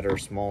 flathead or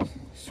small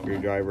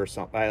screwdriver or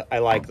something. I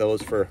like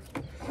those for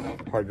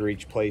hard to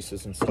reach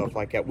places and stuff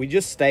like that. We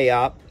just stay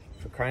up,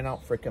 for crying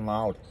out freaking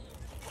loud.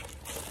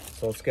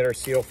 So let's get our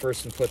seal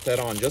first and put that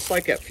on. Just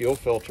like that fuel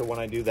filter when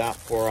I do that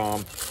for,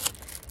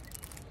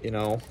 you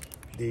know,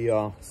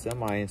 the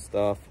semi and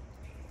stuff.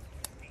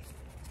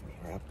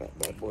 Wrap that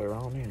bad boy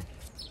around here.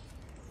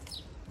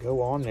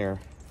 Go on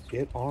there.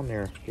 Get on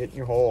there. Get in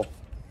your hole.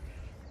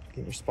 Get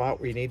in your spot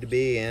where you need to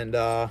be, and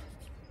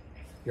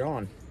you're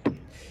on.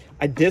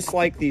 I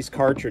dislike these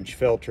cartridge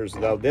filters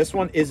though. This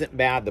one isn't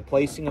bad. The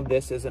placing of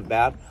this isn't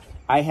bad.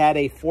 I had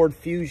a Ford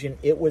Fusion.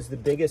 It was the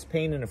biggest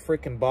pain in the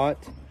freaking butt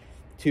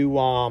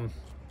to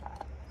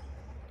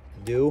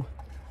do.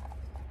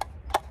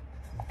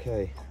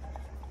 Okay.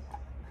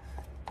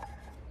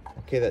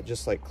 Okay, that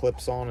just like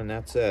clips on and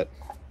that's it.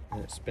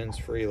 And it spins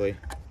freely.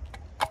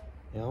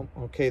 Yep.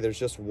 Okay, there's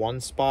just one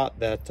spot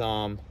that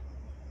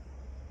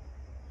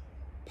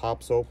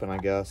pops open, I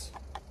guess.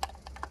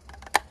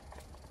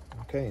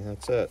 Okay,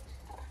 that's it.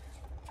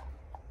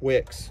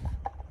 Wicks.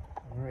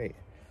 All right.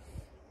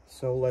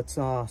 So let's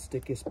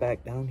stick this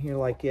back down here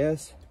like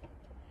this.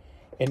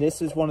 And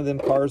this is one of them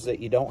cars that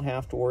you don't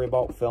have to worry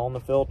about filling the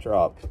filter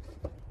up.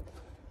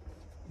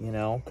 You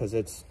know, because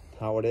it's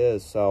how it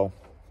is. So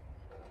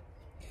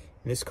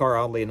this car,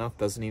 oddly enough,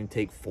 doesn't even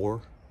take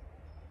 4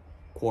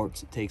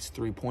 quarts. It takes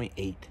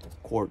 3.8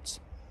 quarts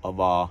of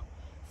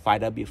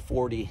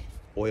 5W40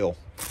 oil.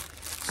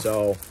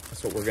 So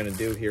that's what we're gonna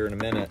do here in a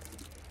minute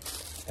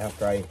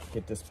after I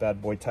get this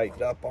bad boy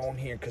tightened up on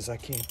here, because I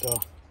can't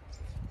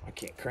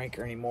crank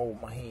her anymore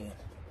with my hand.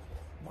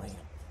 Man.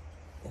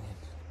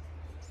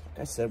 Like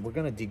I said, we're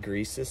gonna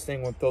degrease this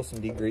thing. We'll throw some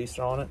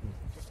degreaser on it and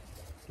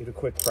get a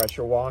quick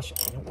pressure wash.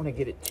 I don't want to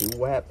get it too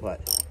wet,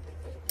 but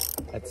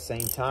at the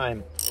same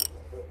time,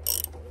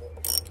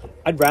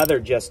 I'd rather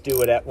just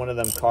do it at one of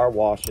them car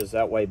washes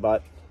that way.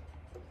 But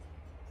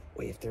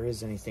wait, if there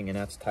is anything and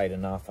that's tight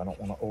enough, I don't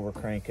want to over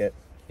crank it,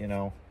 you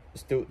know.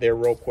 Just do it there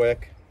real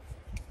quick.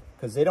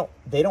 Because they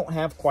don't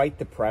have quite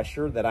the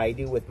pressure that I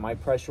do with my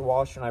pressure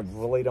washer, and I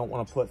really don't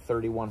want to put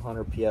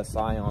 3,100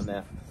 PSI on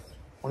that.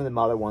 One of them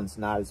other ones,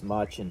 not as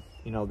much, and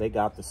you know, they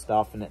got the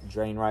stuff and it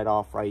drain right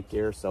off right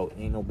there, so it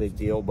ain't no big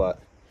deal, but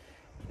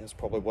that's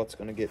probably what's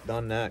going to get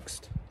done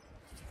next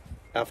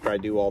after I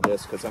do all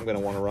this, because I'm going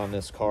to want to run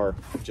this car.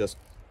 Just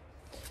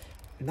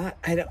I'm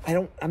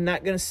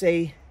not going to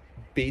say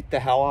beat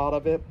the hell out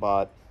of it,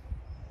 but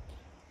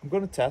I'm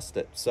going to test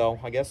it. So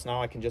I guess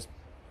now I can just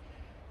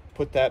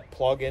put that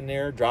plug in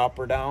there, drop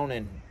her down,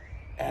 and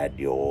add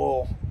the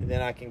oil, and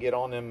then I can get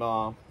on them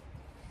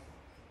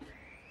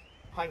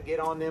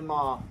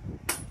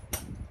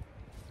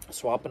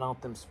swapping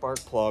out them spark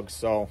plugs.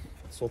 So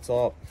that's what's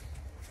up.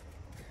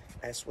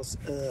 That's what's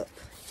up.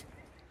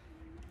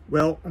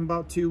 Well, I'm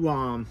about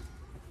to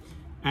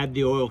add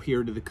the oil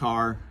here to the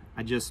car.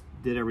 I just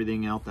did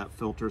everything out, that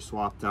filter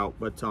swapped out,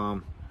 but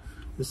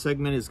this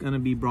segment is going to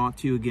be brought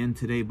to you again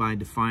today by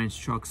Defiance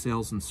Truck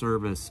Sales and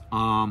Service.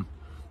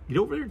 Get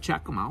over there and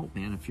check them out,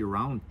 man, if you're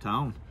around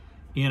town.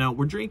 You know,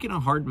 we're drinking a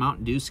hard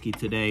Mountain Dewski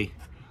today.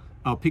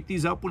 I picked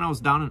these up when I was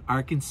down in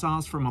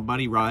Arkansas from my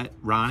buddy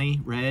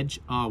Ronnie, Reg,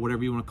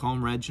 whatever you want to call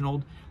him,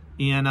 Reginald.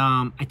 And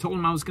I told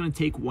him I was going to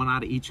take one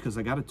out of each because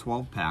I got a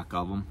 12-pack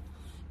of them.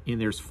 And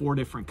there's 4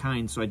 different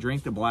kinds. So I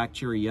drank the black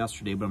cherry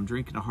yesterday, but I'm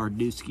drinking a hard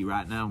Dewski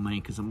right now,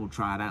 man, because I'm going to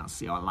try it out and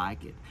see how I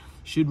like it.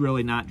 Should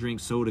really not drink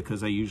soda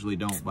because I usually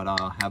don't, but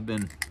have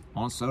been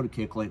on a soda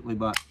kick lately.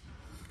 But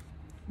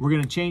we're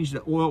going to change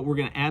the oil. We're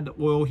going to add the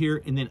oil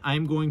here, and then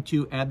I'm going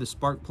to add the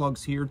spark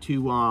plugs here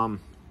to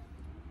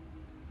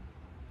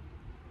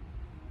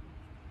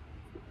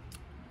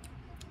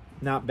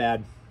not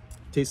bad.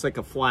 Tastes like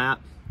a flat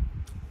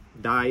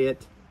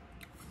diet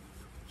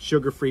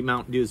sugar-free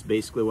Mountain Dew is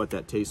basically what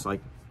that tastes like.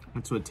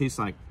 That's what it tastes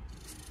like.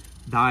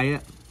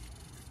 Diet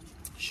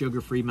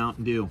sugar-free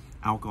Mountain Dew,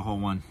 alcohol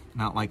one,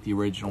 not like the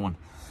original one.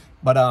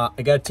 But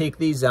I got to take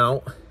these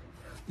out,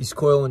 these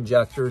coil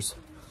injectors,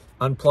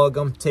 unplug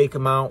them, take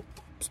them out,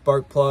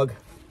 spark plug.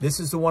 This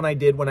is the one I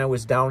did when I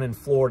was down in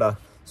Florida.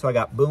 So I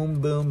got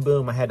boom, boom,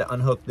 boom. I had to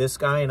unhook this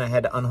guy, and I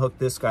had to unhook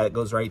this guy that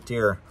goes right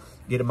there.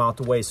 Get him out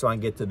the way so I can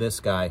get to this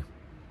guy.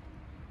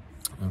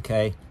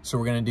 Okay, so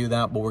we're going to do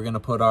that, but we're going to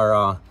put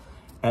our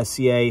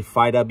SCA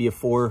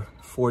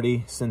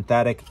 5W440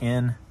 synthetic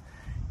in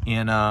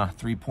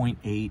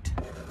 3.8.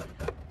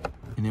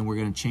 And then we're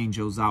going to change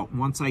those out.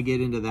 Once I get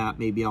into that,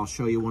 maybe I'll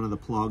show you one of the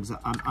plugs.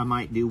 I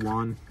might do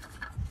one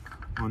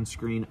on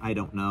screen. I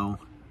don't know.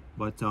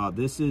 But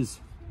this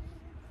is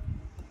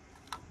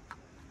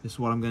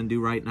what I'm going to do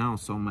right now.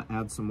 So I'm going to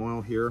add some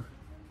oil here.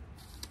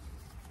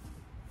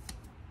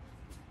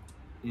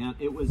 And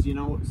it was, you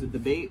know, it was a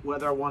debate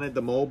whether I wanted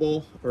the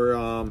mobile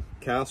or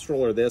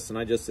Castrol or this. And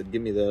I just said,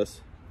 give me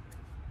this.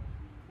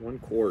 1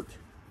 quart.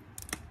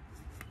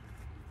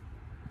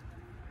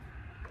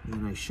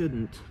 And I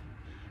should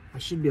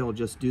be able to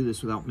just do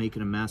this without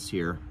making a mess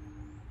here.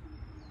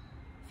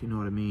 If you know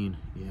what I mean.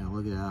 Yeah,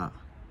 look at that.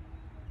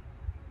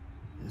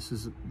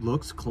 This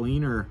looks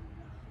cleaner.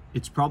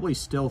 It's probably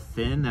still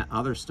thin. That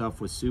other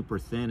stuff was super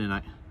thin,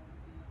 and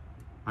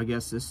I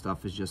guess this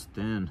stuff is just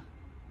thin.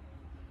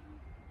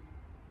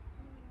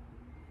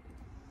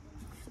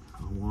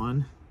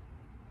 1.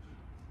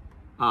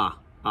 Yeah.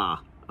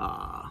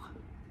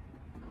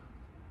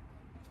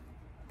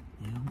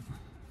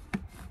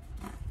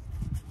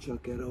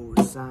 Chuck it over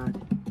the side.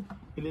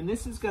 And then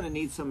this is going to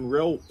need some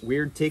real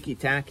weird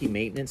ticky-tacky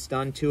maintenance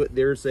done to it.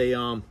 There's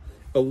a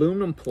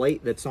aluminum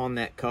plate that's on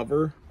that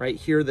cover right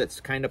here that's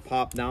kind of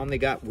popped down. They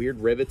got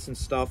weird rivets and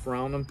stuff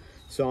around them.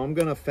 So I'm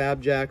going to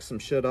fab jack some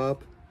shit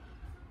up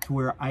to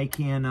where I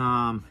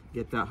can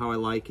get that how I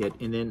like it.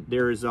 And then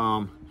there's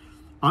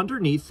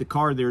underneath the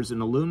car, there's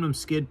an aluminum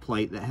skid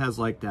plate that has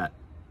like that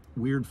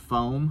weird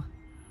foam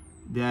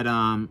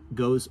that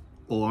goes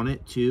on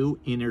it too,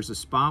 and there's a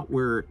spot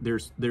where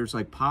there's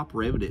like pop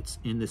rivets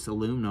in this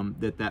aluminum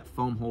that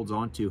foam holds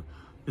onto,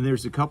 and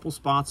there's a couple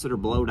spots that are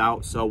blowed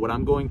out. So what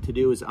I'm going to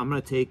do is I'm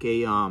going to take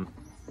a I'm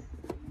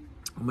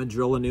going to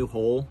drill a new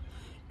hole,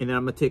 and then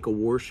I'm going to take a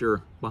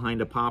washer behind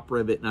a pop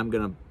rivet, and I'm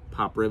going to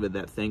pop rivet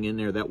that thing in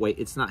there. That way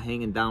it's not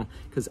hanging down,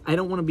 because I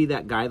don't want to be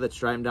that guy that's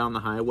driving down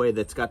the highway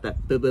that's got that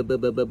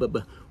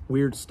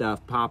weird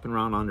stuff popping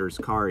around under his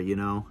car, you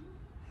know,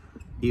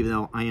 even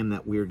though I am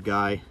that weird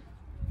guy.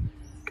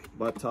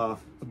 But a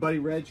buddy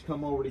Reg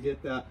come over to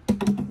get that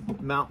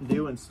Mountain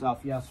Dew and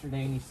stuff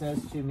yesterday, and he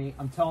says to me,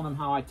 I'm telling him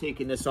how I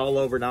taken this all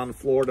over down to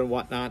Florida and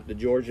whatnot, to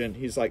Georgia, and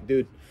he's like,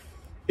 dude,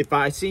 if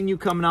I seen you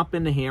coming up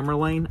in the Hammer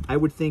Lane, I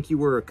would think you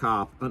were a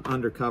cop, an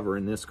undercover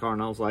in this car.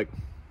 And I was like,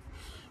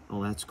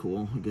 oh, that's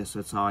cool. I guess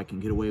that's how I can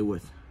get away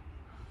with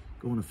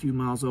going a few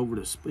miles over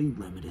the speed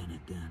limit in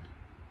it then.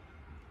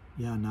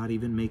 Yeah, not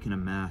even making a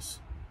mess.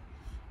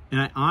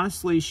 And I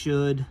honestly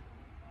should,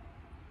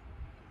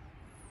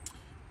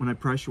 when I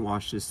pressure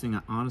wash this thing,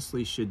 I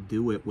honestly should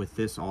do it with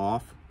this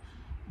off.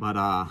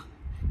 But,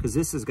 because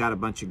this has got a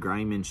bunch of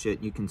grime and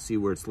shit. You can see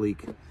where it's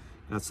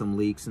got some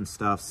leaks and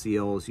stuff,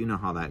 seals. You know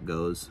how that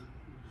goes.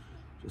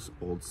 Just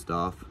old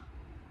stuff.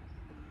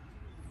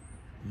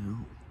 You know,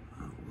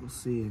 we'll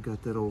see. I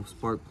got that old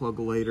spark plug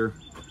later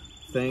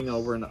thing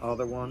over in the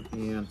other one,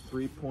 and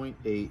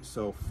 3.8,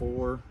 so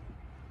 4,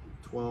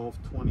 12,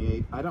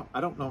 28. I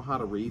don't know how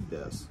to read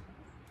this.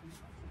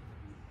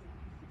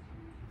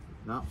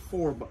 Not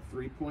 4, but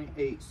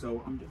 3.8.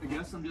 So I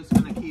guess I'm just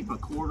gonna keep a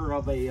quarter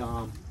of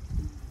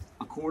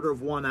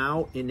one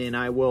out, and then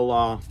I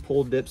will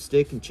pull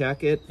dipstick and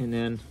check it, and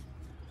then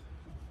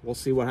we'll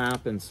see what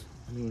happens.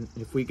 I mean,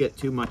 if we get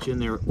too much in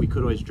there, we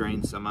could always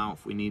drain some out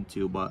if we need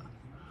to, but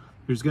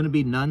there's going to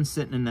be none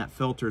sitting in that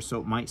filter, so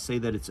it might say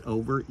that it's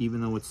over,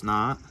 even though it's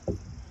not.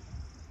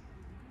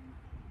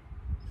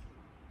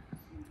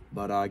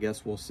 But I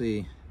guess we'll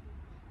see.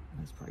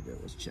 That's probably good.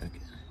 Let's check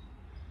it.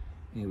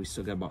 Yeah, we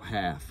still got about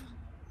half.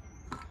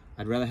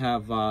 I'd rather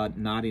have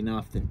not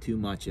enough than too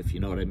much, if you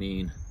know what I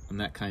mean. I'm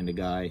that kind of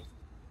guy.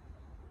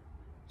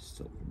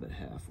 Still a little bit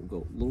half. We'll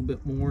go a little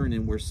bit more, and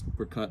then we're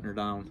cutting her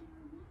down.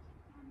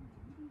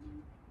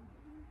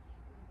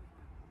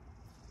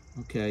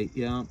 Okay,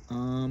 yeah,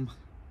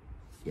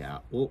 yeah,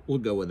 we'll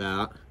go with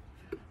that.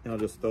 And I'll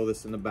just throw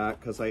this in the back,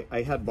 because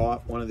I had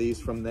bought one of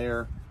these from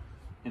there,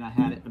 and I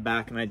had it in the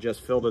back, and I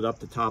just filled it up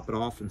to top it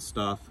off and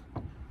stuff.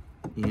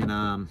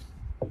 And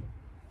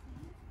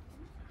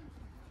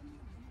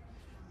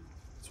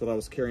that's what I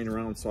was carrying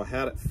around. So I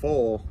had it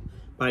full,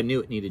 but I knew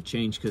it needed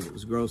change because it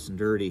was gross and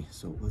dirty.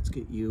 So let's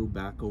get you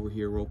back over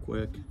here real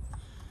quick,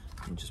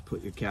 and just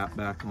put your cap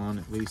back on,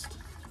 at least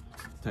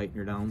tighten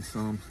her down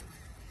some.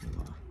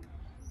 We'll,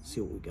 see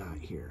what we got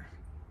here.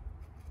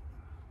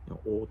 No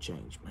oil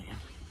change, man.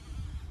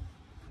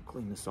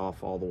 Clean this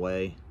off all the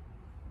way.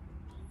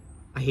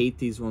 I hate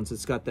these ones.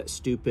 It's got that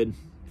stupid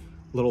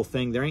little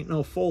thing. There ain't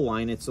no full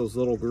line, it's those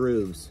little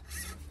grooves.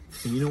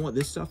 And you know what?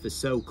 This stuff is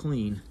so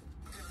clean.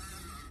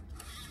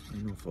 I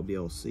don't know if I'll be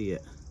able to see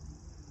it.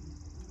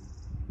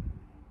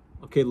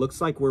 Okay,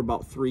 looks like we're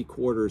about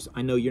 3/4.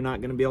 I know you're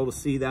not going to be able to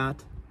see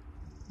that,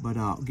 but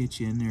I'll get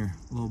you in there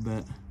a little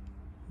bit.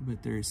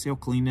 But there, see how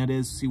clean that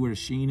is? See where the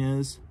sheen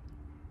is?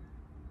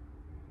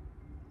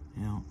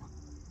 Yeah.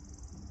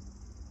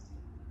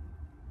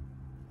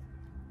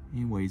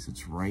 Anyways,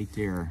 it's right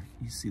there.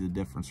 You see the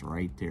difference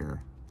right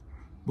there.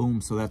 Boom,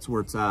 so that's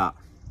where it's at.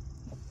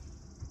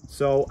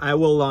 So I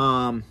will,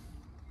 I'll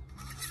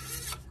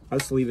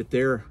just leave it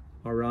there.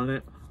 I'll run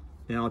it,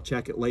 and I'll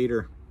check it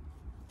later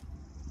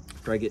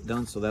after I get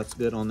done, so that's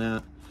good on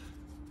that.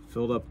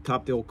 Filled up,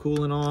 top the old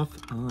coolant off.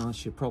 I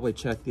should probably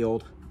check the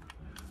old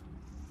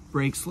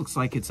brakes. Looks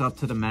like it's up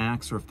to the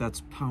max, or if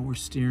that's power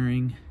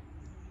steering.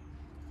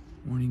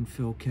 Warning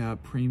fill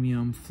cap,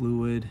 premium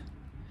fluid,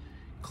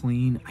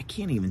 clean. I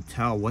can't even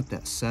tell what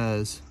that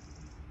says.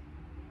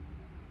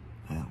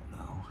 I don't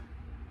know.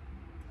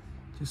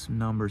 Just some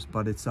numbers,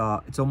 but it's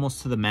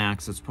almost to the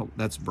max.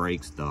 That's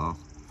brakes though.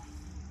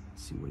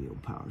 Let's see where the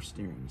old power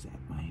steering is at.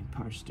 My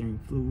power steering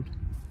fluid.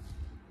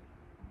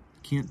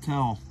 Can't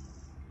tell.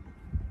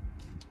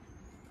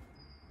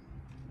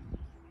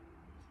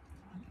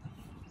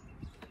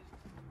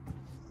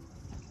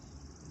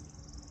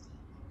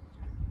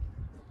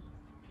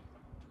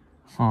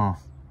 Huh.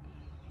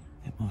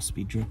 It must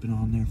be dripping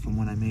on there from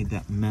when I made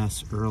that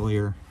mess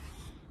earlier.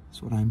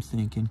 That's what I'm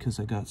thinking, because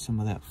I got some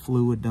of that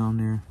fluid down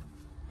there.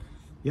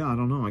 Yeah, I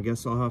don't know. I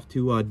guess I'll have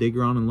to dig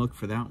around and look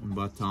for that one.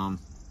 But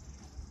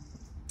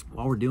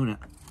while we're doing it,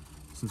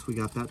 since we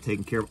got that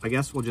taken care of, I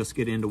guess we'll just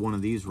get into one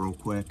of these real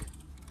quick.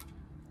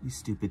 These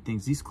stupid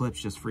things. These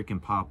clips just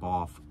freaking pop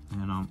off.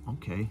 And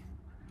okay.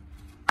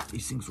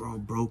 These things were all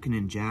broken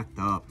and jacked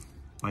up.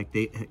 Like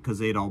because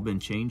they'd all been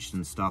changed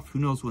and stuff. Who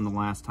knows when the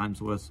last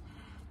times was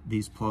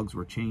these plugs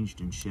were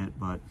changed and shit,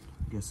 but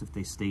I guess if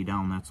they stay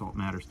down, that's all that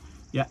matters.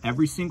 Yeah,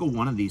 every single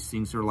one of these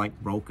things are like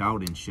broke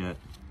out and shit.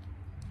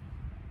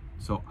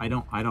 So I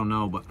don't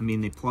know, but I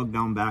mean, they plug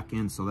down back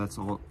in, so that's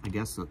all, I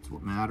guess that's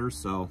what matters.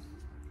 So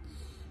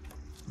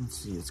let's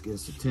see, let's get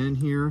us a 10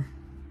 here.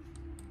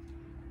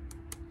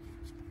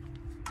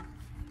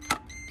 I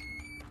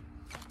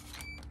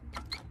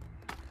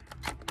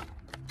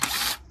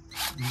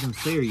was gonna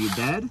say, are you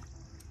dead?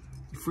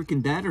 You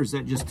freaking dead, or is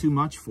that just too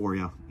much for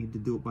you? Need to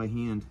do it by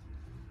hand.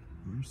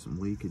 There's some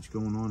leakage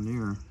going on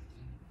there.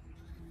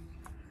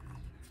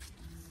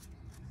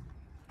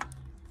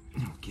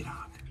 Oh, get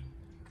out.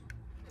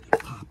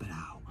 Pop it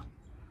out.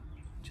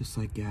 Just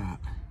like that.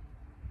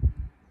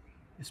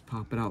 Just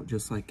pop it out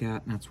just like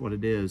that, and that's what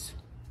it is.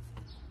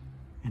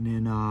 And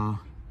then,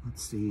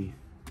 let's see.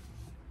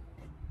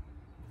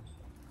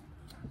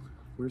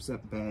 Where's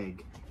that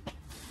bag?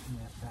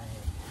 That bag.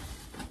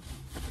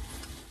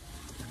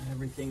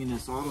 Everything in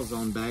this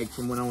AutoZone bag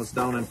from when I was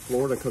down in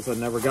Florida, because I've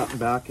never gotten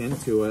back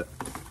into it.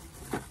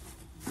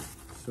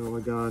 So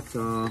I got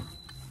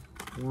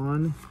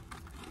 1,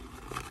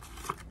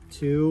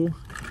 2.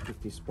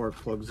 Get these spark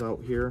plugs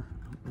out here.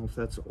 I don't know if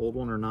that's an old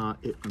one or not.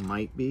 It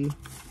might be.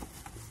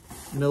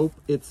 Nope,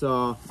 it's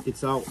out,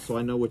 so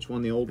I know which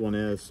one the old one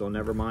is. So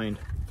never mind.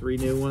 3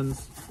 new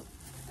ones.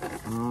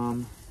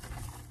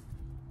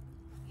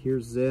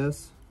 Here's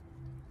this.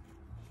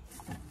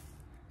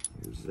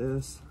 Here's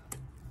this.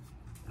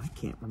 I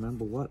can't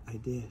remember what I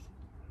did.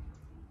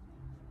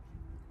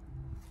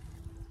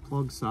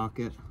 plug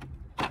socket.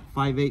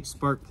 5/8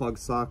 spark plug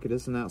socket.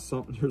 Isn't that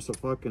something? There's a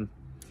fucking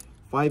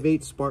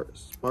 5/8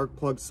 spark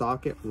plug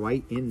socket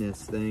right in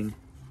this thing.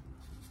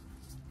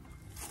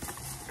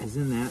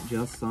 Isn't that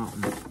just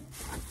something?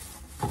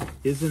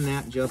 Isn't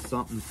that just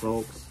something,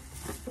 folks?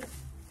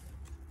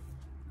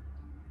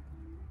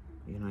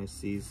 You know, I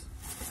see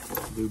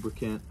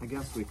lubricant. I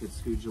guess we could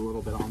scooge a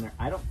little bit on there.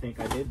 I don't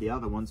think I did the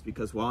other ones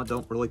because, well, I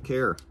don't really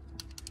care.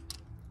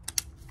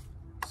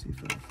 Let's see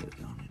if I can fit it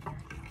down in there.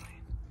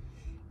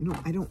 You know,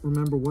 I don't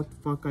remember what the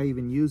fuck I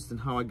even used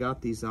and how I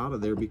got these out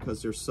of there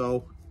because they're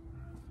so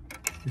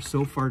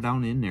far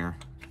down in there.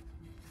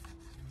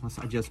 Unless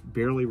I just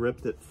barely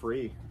ripped it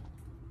free.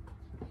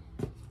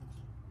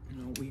 You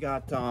know, we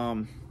got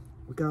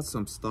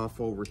some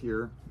stuff over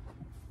here.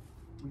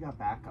 We got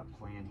backup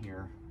plan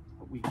here,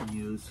 what we can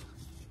use.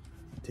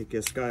 Take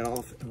this guy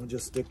off and we'll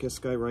just stick this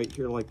guy right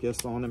here like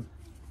this on him.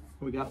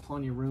 We got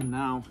plenty of room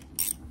now.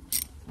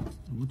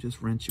 And we'll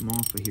just wrench him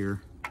off of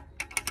here.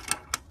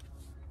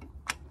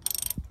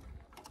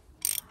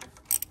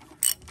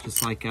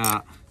 Just like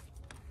that.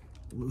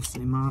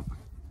 Loosen him up.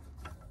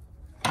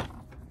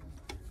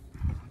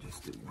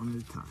 Just do one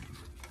at a time.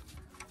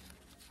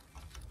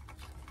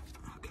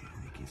 Okay,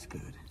 I think he's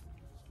good.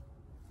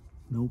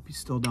 Nope, he's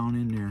still down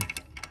in there.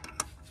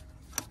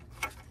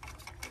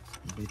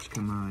 Bitch,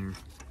 come out of here.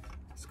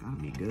 It's gotta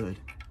be good.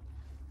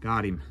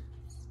 Got him.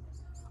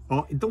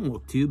 Oh, it don't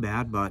look too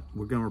bad, but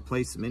we're gonna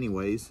replace him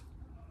anyways.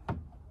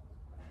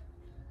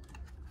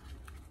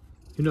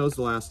 Who knows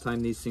the last time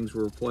these things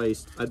were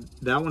replaced?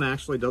 That one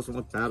actually doesn't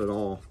look bad at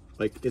all.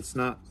 Like, it's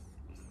not,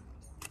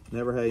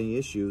 never had any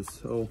issues,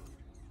 so.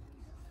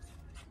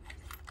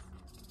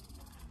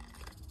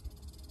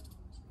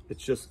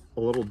 It's just a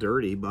little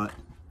dirty, but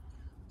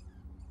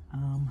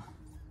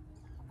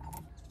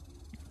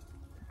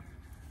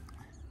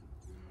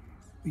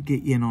we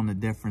get you in on the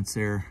difference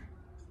there.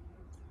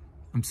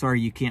 I'm sorry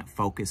you can't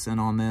focus in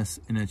on this,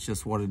 and it's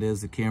just what it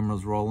is. The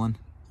camera's rolling.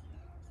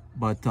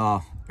 But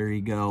there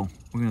you go.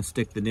 We're gonna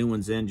stick the new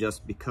ones in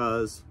just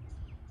because.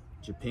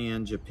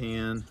 Japan.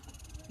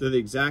 They're the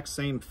exact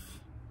same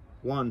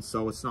one,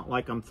 so it's not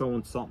like I'm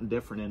throwing something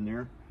different in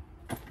there.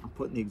 I'm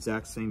putting the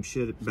exact same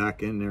shit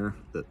back in there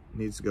that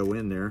needs to go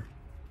in there.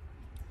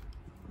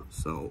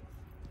 So,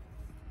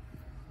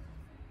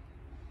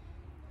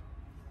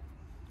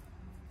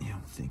 yeah, I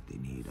don't think they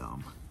need, I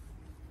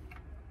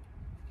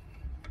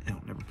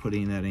don't never put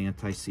any of that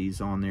anti-seize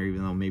on there,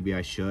 even though maybe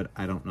I should.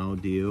 I don't know,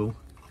 do you?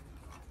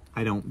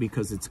 I don't,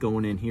 because it's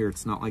going in here.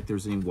 It's not like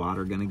there's any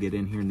water gonna get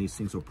in here, and these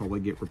things will probably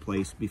get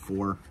replaced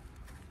before,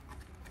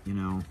 you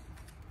know,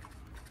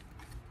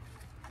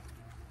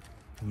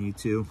 need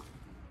to.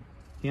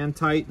 Hand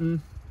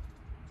tighten,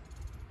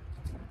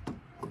 that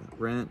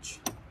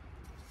wrench.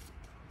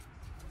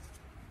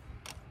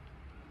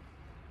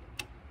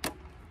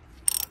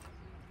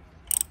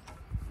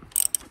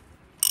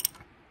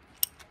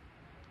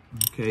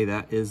 Okay,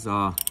 that is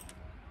that's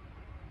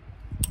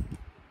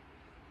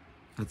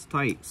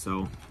tight,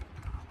 so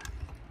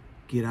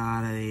get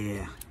out of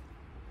there.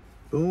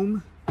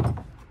 Boom.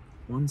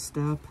 One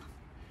step.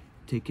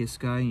 Take this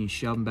guy and you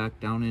shove him back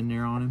down in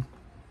there on him.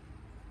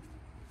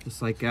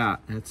 Just like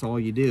that. That's all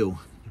you do.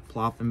 You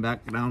plop him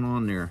back down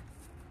on there.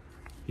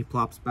 He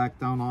plops back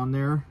down on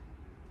there.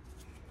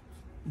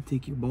 You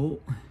take your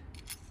bolt.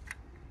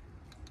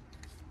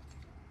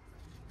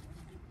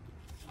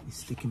 You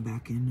stick him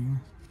back in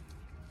there.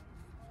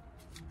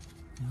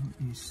 Now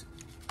you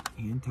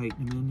hand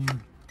tighten him in there.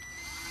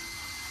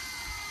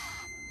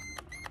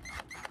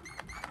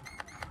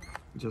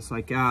 Just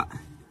like that.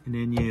 And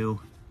then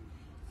you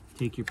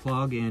take your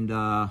plug and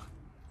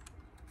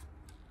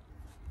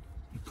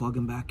you plug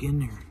them back in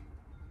there.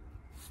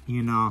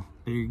 You know,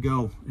 there you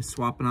go. It's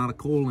swapping out a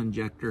coal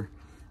injector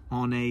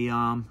on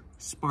a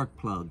spark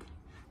plug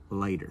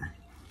later.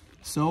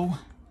 So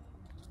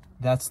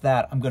that's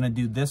that. I'm gonna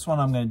do this one,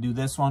 I'm gonna do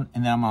this one,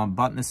 and then I'm gonna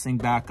button this thing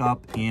back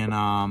up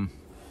and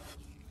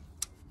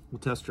we'll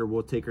test her,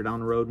 we'll take her down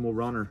the road and we'll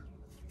run her.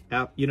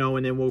 You know,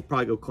 and then we'll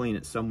probably go clean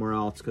it somewhere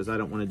else because I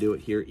don't want to do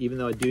it here. Even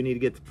though I do need to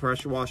get the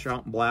pressure washer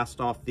out and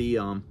blast off the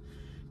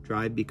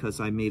drive because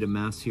I made a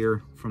mess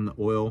here from the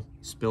oil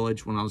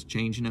spillage when I was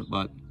changing it.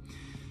 But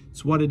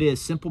it's what it is.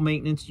 Simple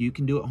maintenance. You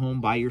can do it home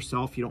by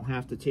yourself. You don't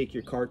have to take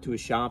your car to a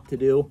shop to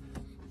do.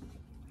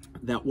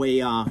 That way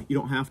you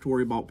don't have to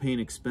worry about paying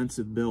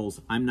expensive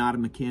bills. I'm not a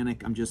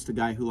mechanic. I'm just a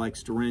guy who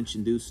likes to wrench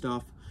and do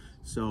stuff.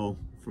 So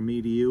from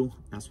me to you,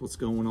 that's what's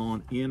going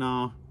on. And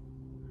I'll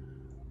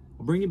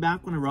bring you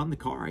back when I run the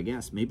car, I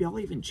guess. Maybe I'll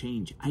even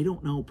change. I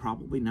don't know.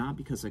 Probably not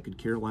because I could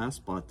care less,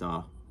 but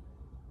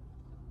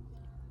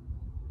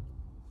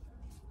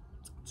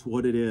it's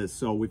what it is.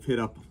 So we've hit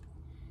up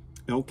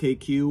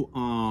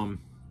LKQ,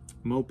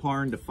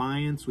 Mopar and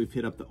Defiance. We've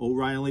hit up the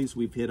O'Reilly's.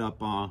 We've hit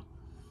up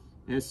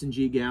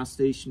S&G gas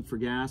station for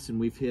gas. And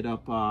we've hit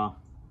up,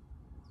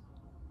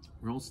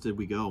 where else did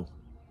we go?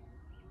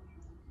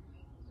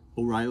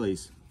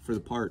 O'Reilly's for the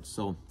parts.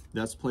 So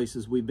that's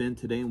places we've been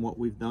today and what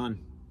we've done.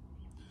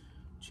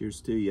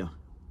 Cheers to you.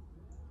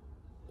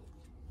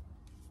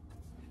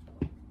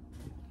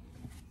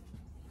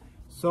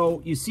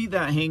 So you see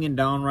that hanging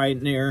down right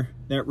in there,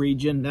 that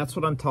region? That's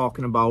what I'm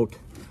talking about.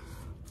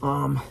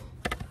 Let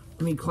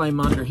me climb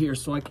under here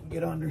so I can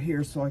get under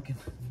here so I can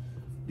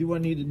do what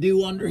I need to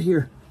do under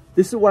here.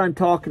 This is what I'm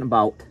talking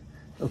about,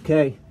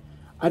 okay?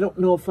 I don't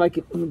know if I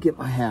can, let me get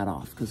my hat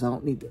off because I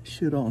don't need that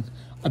shit on.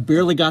 I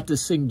barely got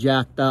this thing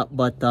jacked up,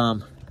 but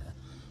I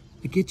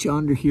get you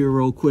under here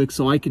real quick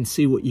so I can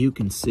see what you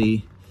can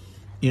see.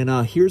 And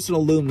here's an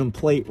aluminum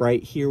plate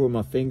right here where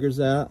my finger's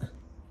at.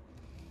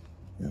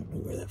 I don't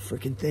know where that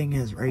freaking thing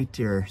is, right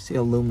there. See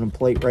aluminum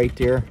plate right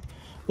there?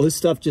 Well, this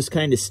stuff just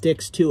kind of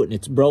sticks to it and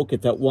it's broke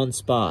at that one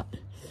spot.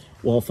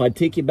 Well, if I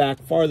take you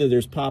back farther,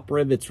 there's pop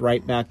rivets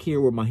right back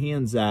here where my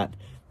hand's at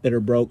that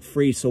are broke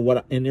free. So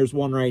what, and there's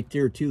one right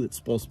there too that's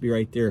supposed to be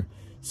right there.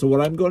 So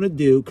what I'm going to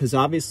do, because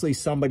obviously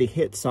somebody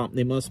hit something,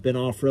 they must have been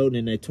off-roading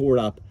and they tore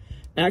it up.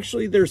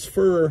 Actually, there's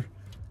fur.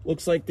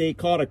 Looks like they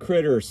caught a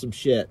critter or some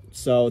shit.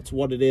 So it's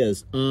what it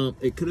is.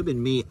 It could have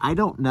been me. I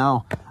don't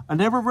know. I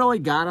never really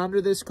got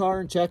under this car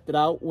and checked it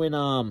out when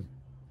I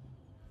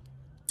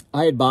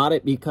had bought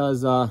it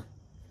because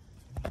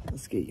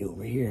let's get you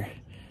over here.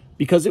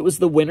 Because it was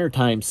the winter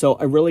time, so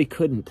I really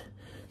couldn't.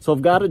 So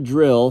I've got a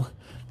drill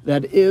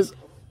that is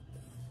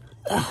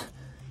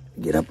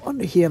get up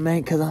under here,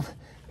 man, because I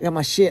got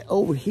my shit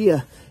over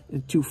here.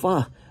 It's too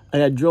far. I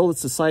got a drill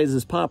that's the size of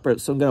this pop rip,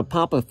 so I'm going to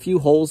pop a few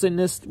holes in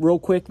this real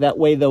quick. That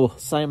way they'll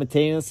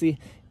simultaneously.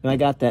 And I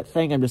got that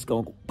thing. I'm just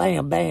going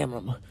bam, bam.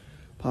 I'm gonna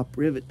pop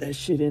rivet that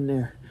shit in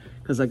there.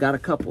 Because I got a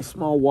couple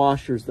small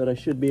washers that I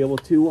should be able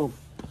to,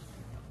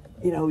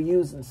 you know,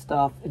 use and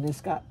stuff. And it's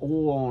got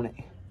oil on it.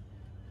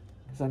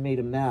 Because I made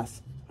a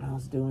mess when I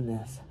was doing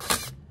this.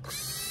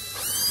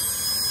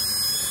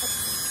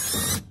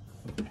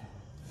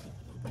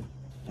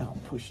 Now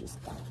push this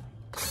down.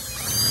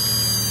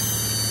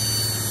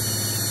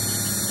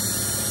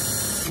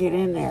 Get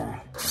in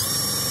there.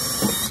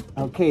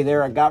 Okay,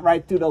 there, I got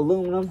right through the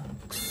aluminum.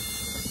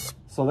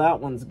 So that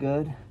one's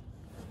good.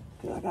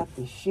 I got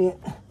this shit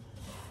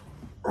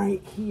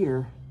right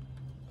here.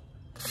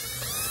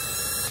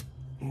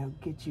 And I'll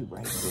get you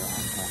right there.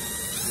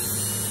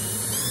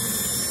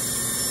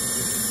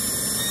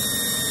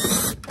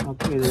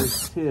 Okay,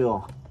 there's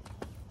two.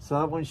 So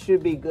that one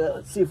should be good.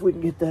 Let's see if we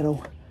can get that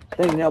old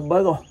thing now,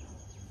 buggle.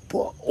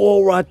 Put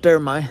oil right there,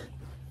 man.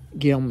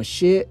 Get on my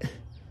shit.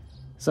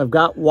 So I've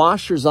got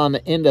washers on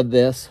the end of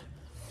this.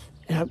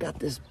 And I've got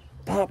this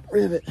pop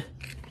rivet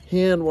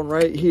hand one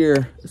right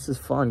here. This is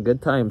fun.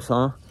 Good times,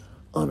 huh?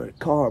 Under the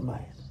car,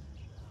 man.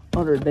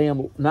 Under a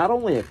damn, not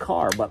only a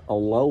car, but a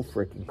low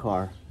freaking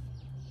car.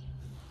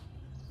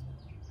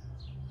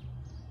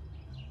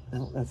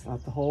 No, that's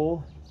not the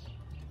hole.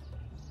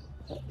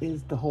 That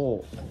is the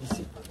hole. Let me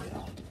see.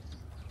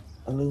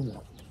 Aluminum.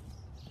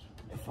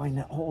 I find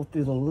that hole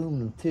through the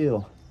aluminum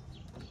too.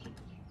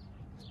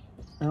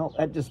 No,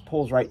 that just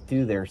pulls right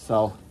through there.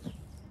 So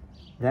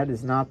that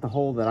is not the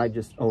hole that I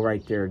just, oh,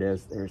 right there it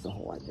is. There's the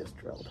hole I just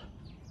drilled.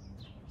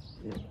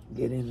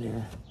 Get in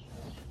there.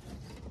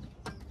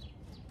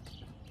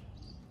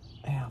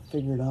 Yeah,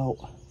 figure it out.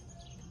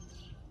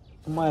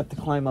 I might have to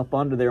climb up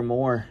under there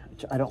more,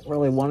 which I don't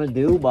really want to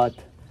do, but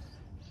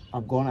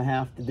I'm going to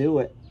have to do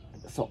it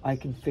so I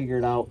can figure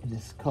it out. And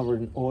it's covered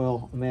in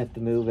oil. I may have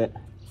to move it.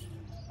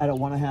 I don't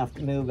want to have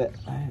to move it.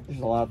 There's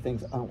a lot of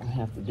things I don't want to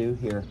have to do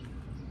here.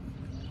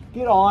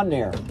 Get on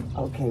there.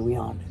 Okay, we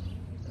on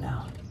it.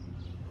 Now,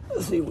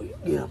 let's see if we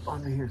can get up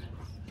under here.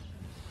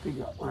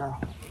 Figure out where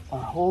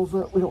our holes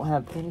are. We don't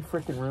have any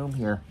freaking room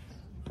here,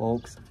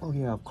 folks. Oh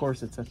yeah, of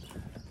course it's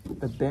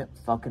the bent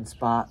fucking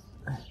spot.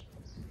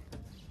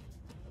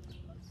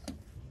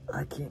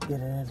 I can't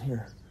get it in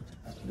here.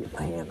 Get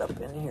my hand up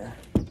in here.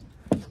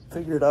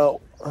 Figure it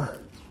out.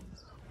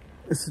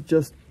 This is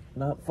just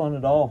not fun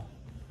at all.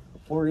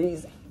 Or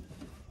easy.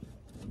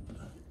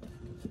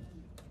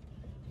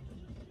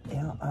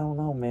 Yeah, I don't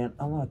know, man.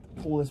 I'm gonna have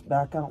to pull this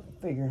back out and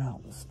figure it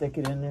out. Stick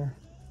it in there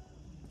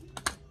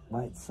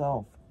by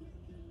itself.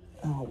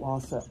 Oh, I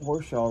lost that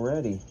wash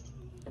already.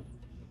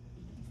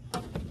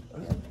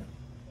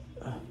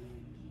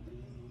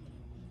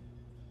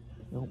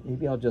 No,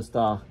 maybe I'll just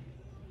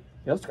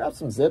let's grab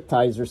some zip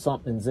ties or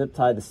something and zip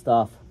tie the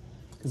stuff,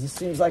 because it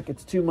seems like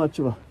it's too much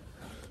of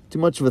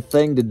a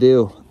thing to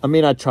do. I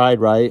mean, I tried,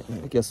 right?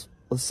 I guess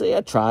let's say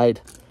I tried.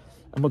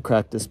 I'm gonna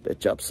crack this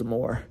bitch up some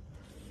more.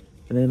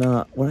 And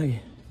then when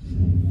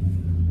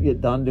I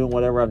get done doing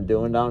whatever I'm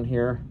doing down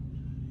here,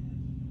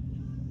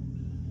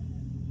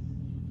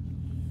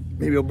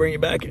 maybe I'll bring you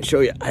back and show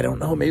you. I don't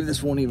know. Maybe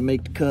this won't even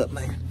make the cut,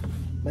 man.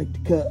 Make the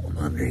cut. I'm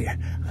under here.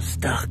 I'm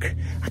stuck.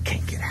 I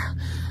can't get out.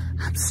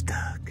 I'm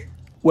stuck.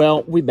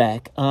 Well, we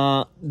back.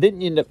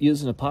 Didn't end up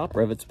using the pop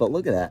rivets, but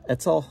look at that.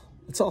 It's all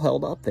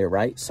held up there,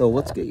 right? So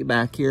let's get you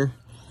back here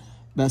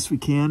best we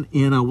can,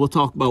 and we'll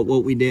talk about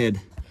what we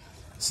did.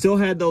 Still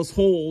had those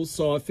holes,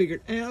 so I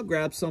figured, I'll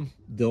grab some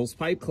those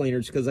pipe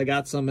cleaners because I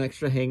got some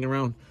extra hanging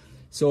around.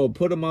 So I'll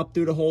put them up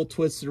through the hole,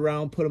 twist it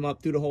around, put them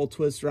up through the hole,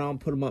 twist around,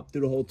 put them up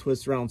through the hole,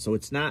 twist around. So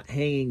it's not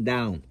hanging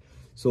down.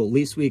 So at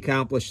least we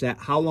accomplished that.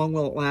 How long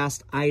will it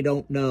last? I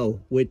don't know.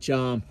 Which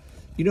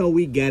You know,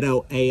 we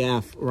ghetto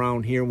AF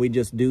around here, and we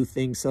just do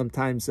things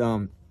sometimes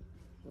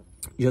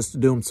just to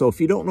do them. So if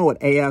you don't know what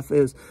AF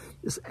is,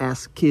 just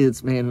ask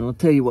kids, man, and I'll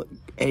tell you what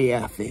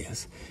AF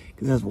is,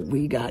 because that's what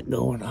we got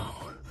going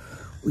on.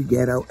 We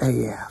ghetto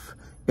AF.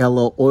 Got a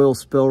little oil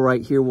spill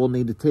right here we'll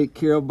need to take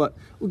care of, but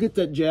we'll get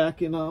that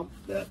jack and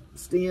that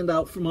stand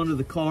out from under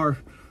the car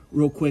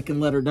real quick and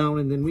let her down,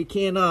 and then we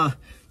can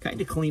kind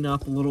of clean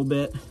up a little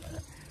bit.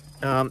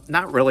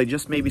 Not really,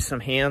 just maybe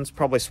some hands,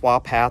 probably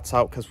swap hats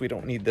out because we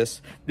don't need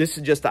this. This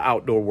is just the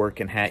outdoor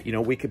working hat. You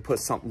know, we could put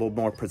something a little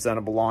more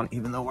presentable on,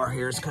 even though our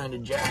hair is kind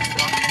of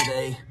jacked up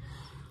today.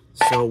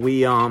 So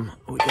we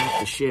got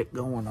the shit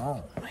going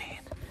on, man.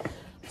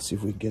 Let's see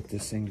if we can get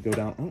this thing to go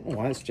down. I don't know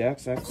why it's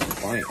jacked. That's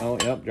fine. Oh,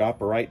 yep, drop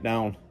her right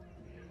down.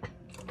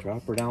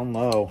 Drop her down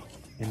low.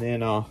 And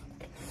then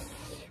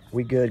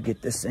we good.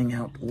 Get this thing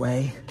out the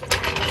way.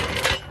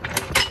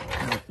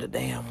 Out the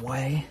damn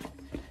way.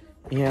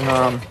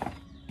 And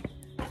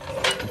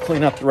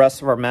clean up the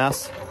rest of our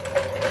mess.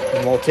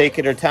 And we'll take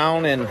her to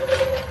town and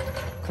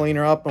clean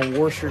her up and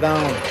wash her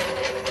down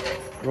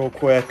real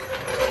quick.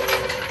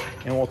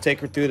 And we'll take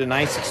her through the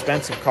nice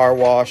expensive car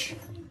wash.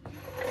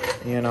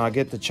 And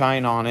get the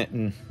chine on it.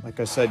 And like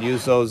I said,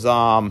 use those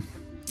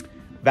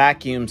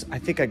vacuums. I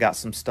think I got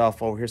some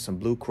stuff over here, some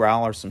Blue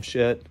Corral or some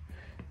shit.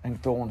 I can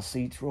throw on the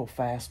seats real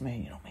fast,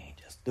 man. You know me,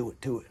 just do it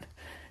to it.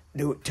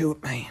 Do it to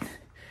it, man.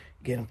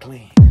 Get them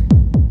clean.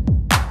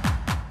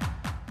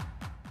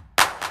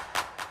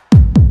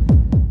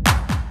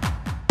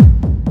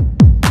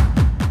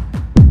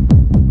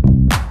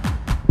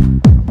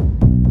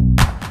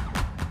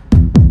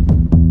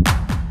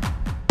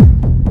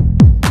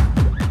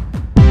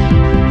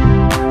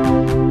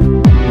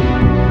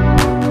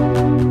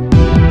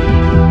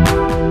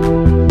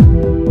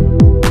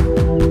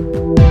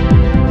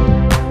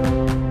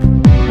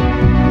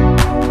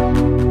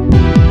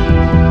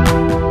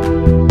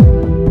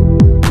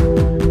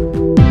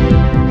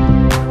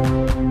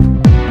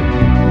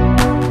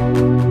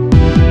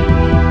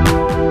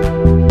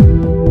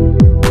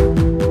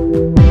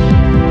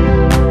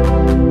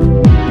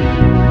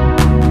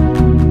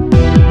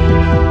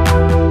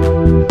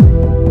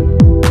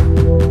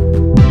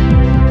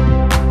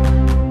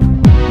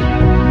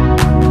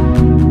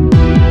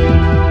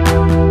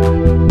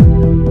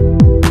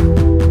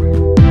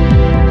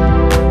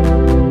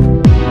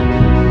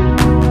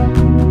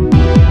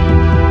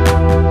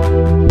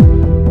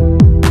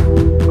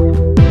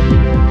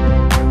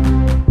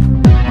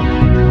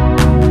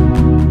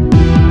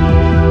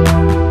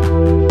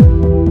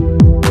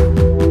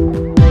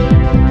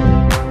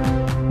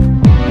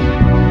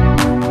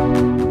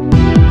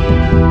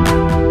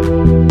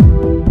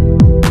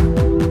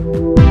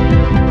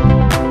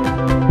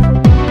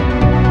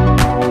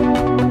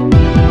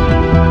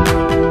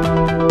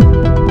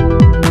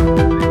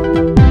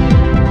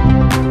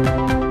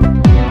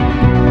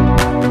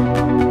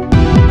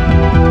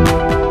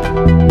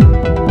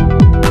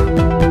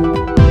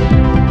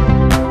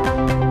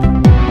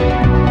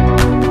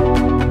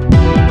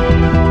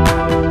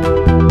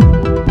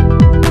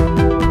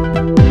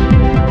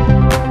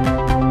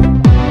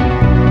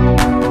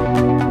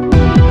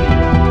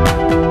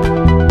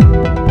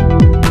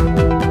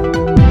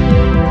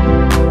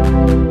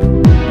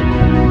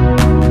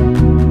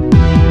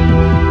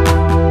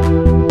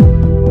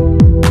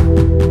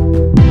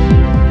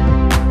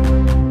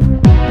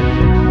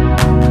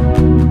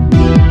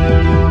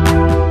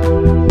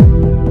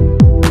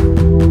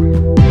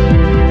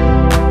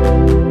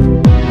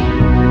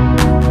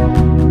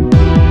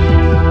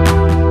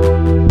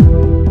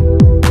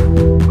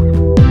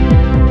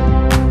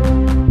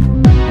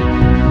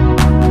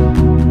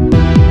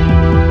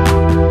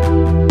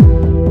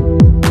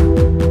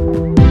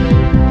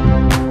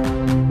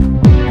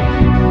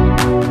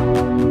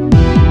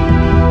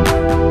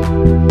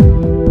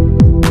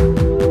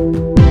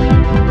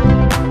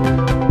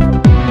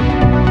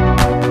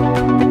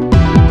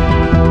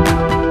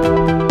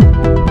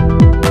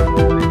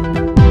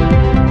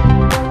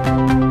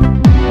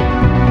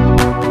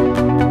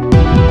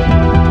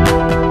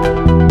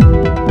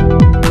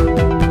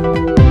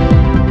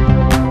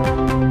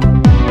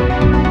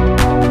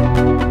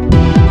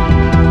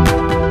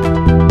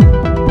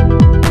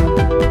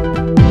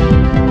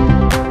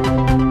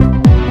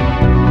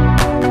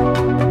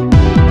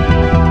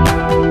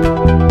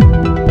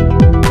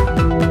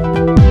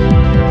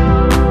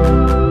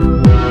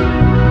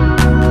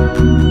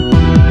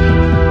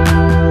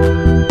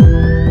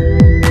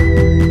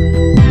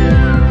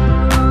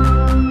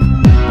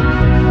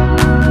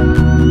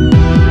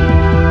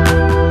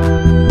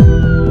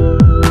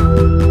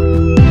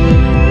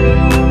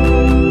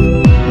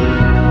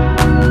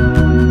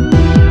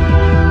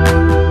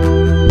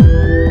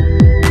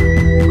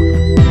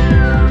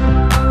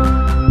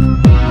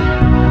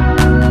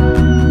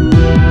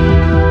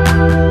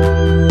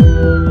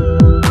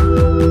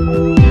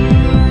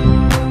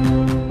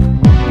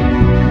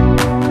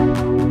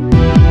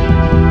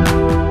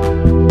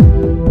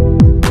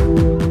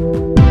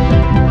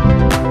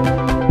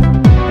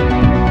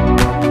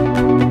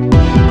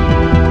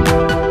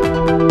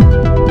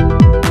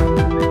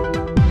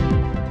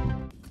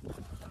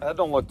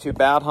 look too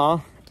bad, huh?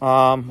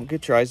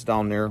 Get your eyes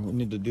down there. We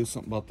need to do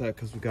something about that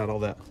because we got all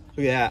that.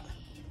 Look at that.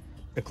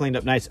 They're cleaned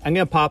up nice. I'm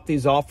going to pop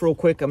these off real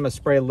quick. I'm going to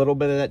spray a little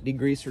bit of that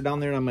degreaser down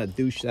there, and I'm going to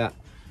douche that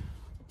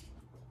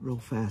real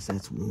fast.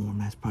 That's warm.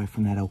 That's probably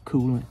from that old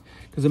coolant.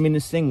 Because, I mean,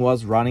 this thing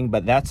was running,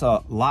 but that's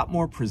a lot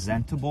more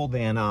presentable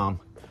than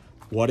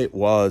what it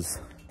was.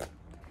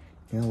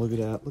 Yeah, look at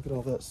that. Look at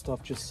all that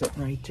stuff just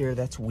sitting right there.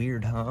 That's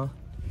weird, huh?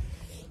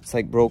 It's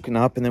like broken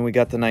up, and then we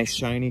got the nice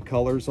shiny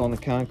colors on the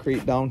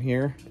concrete down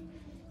here.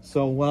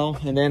 So, well,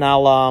 and then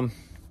I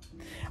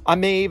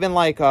may even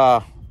like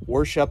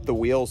wash up the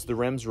wheels, the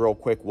rims real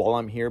quick while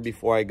I'm here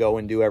before I go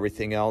and do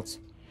everything else.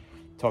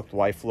 Talked to the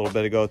wife a little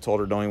bit ago, told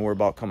her don't even worry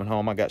about coming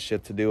home. I got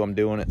shit to do, I'm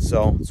doing it,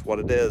 so it's what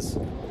it is.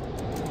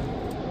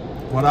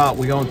 What up?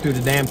 We going through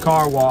the damn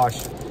car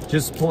wash.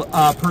 Just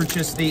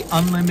purchased the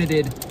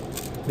unlimited,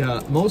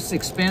 the most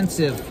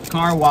expensive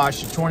car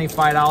wash, the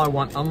 $25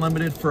 one,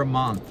 unlimited for a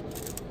month.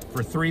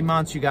 For 3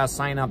 months, you gotta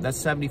sign up. That's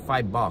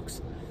 75 bucks.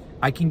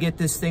 I can get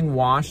this thing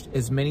washed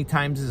as many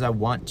times as I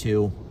want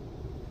to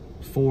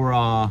for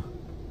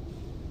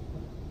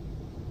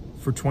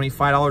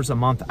 $25 a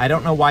month. I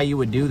don't know why you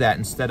would do that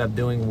instead of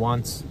doing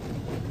once,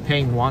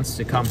 paying once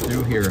to come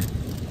through here.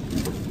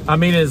 I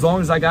mean, as long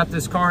as I got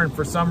this car, and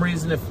for some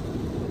reason, if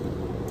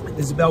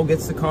Isabel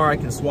gets the car, I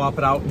can swap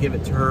it out and give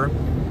it to her,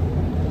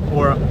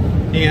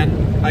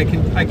 and I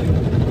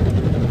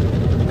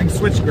can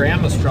switch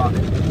Grandma's truck.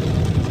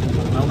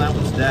 Well, that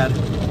one's dead.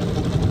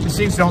 These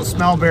things don't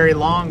smell very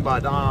long,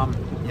 but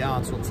yeah,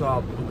 that's what's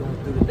up. We're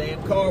going through the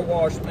damn car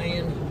wash,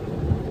 man.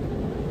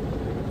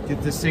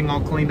 Get this thing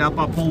all cleaned up.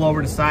 I'll pull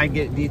over the side,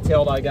 get it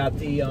detailed. I got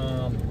the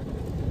I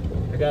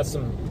got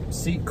some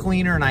seat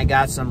cleaner, and I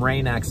got some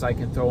Rain-X I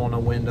can throw on the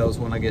windows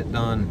when I get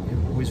done. It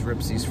always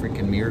rips these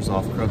freaking mirrors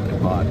off, crooked,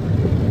 but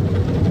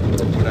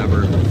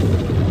whatever.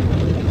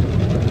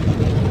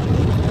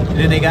 And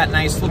then they got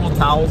nice little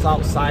towels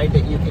outside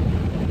that you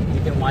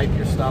can wipe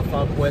your stuff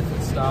up with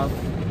and stuff.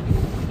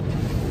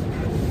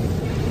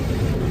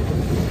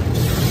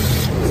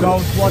 So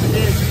what it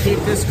is, to keep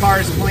this car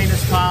as clean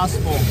as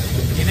possible.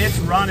 And it's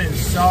running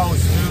so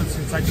smooth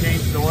since I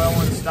changed the oil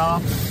and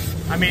stuff.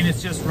 I mean,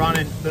 it's just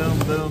running boom,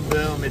 boom,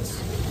 boom. It's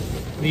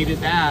needed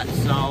that,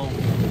 so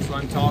that's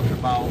what I'm talking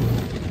about.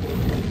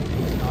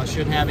 I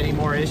shouldn't have any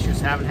more issues.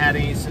 Haven't had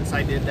any since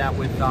I did that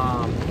with the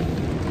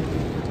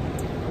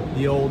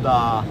old,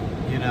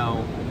 you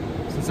know,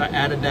 since I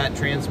added that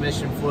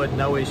transmission fluid,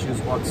 no issues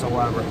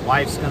whatsoever.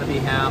 Wife's gonna be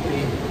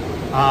happy.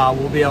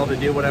 We'll be able to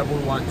do whatever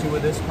we want to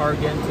with this car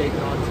again, take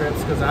it on trips,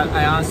 because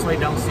I honestly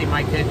don't see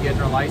my kid getting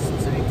her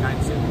license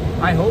anytime soon.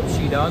 I hope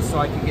she does so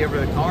I can give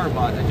her the car,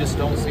 but I just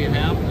don't see it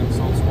happening,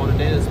 so it's what it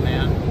is,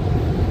 man.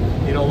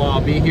 It'll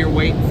be here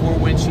waiting for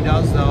when she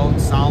does, though.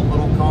 Solid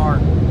little car.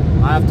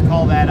 I have to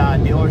call that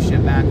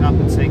dealership back up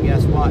and say,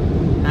 guess what?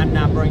 I'm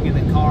not bringing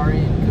the car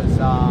in because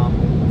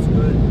it's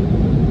good.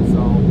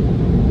 So,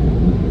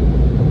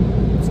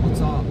 that's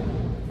what's up.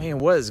 Man,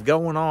 what is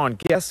going on?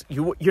 Guess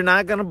you're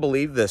not going to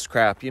believe this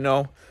crap, you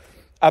know?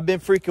 I've been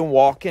freaking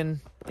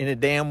walking in the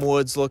damn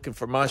woods looking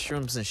for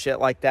mushrooms and shit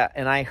like that,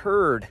 and I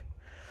heard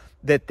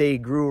that they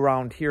grew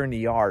around here in the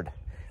yard.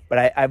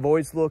 But I've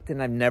always looked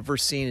and I've never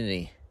seen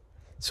any.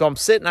 So I'm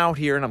sitting out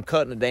here and I'm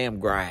cutting the damn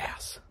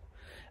grass.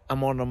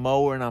 I'm on the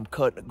mower and I'm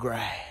cutting the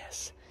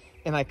grass.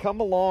 And I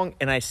come along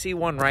and I see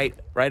one right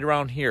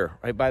around here,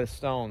 right by the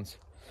stones.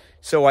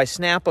 So I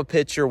snap a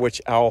picture, which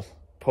I'll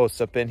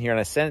post up in here, and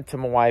I send it to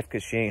my wife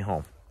because she ain't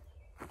home.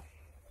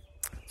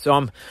 So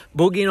I'm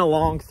boogieing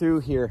along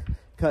through here,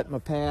 cutting my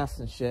paths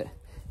and shit.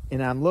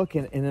 And I'm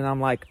looking, and then I'm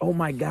like, oh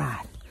my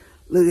God,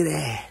 look at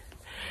that.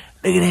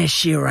 Look at that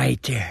shit right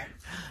there.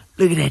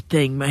 Look at that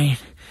thing, man.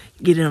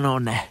 Get in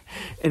on that.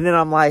 And then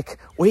I'm like,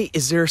 wait,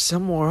 is there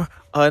some more?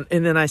 And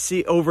then I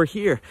see over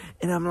here.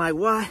 And I'm like,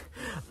 what?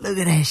 Look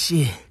at that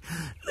shit.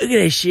 Look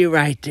at that shit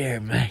right there,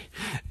 man.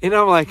 And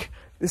I'm like,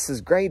 this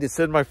is great. It's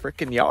in my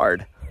freaking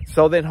yard.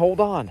 So then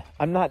hold on.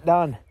 I'm not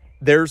done.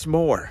 There's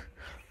more.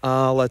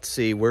 Let's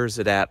see. Where's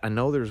it at? I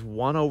know there's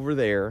one over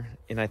there.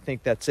 And I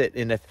think that's it.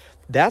 And if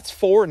that's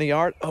 4 in the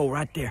yard. Oh,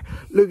 right there.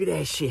 Look at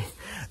that shit.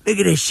 Look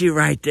at that shit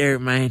right there,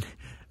 man.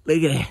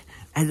 Look at that.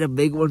 That's a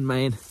big one,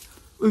 man.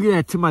 Look at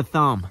that to my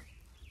thumb.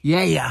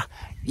 Yeah.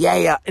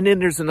 And then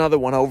there's another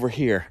one over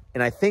here.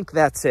 And I think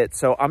that's it.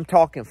 So I'm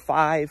talking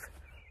 5,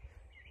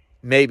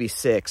 maybe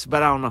 6.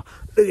 But I don't know.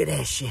 Look at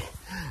that shit.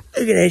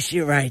 Look at that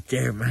shit right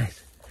there, man.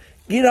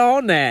 Get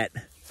on that.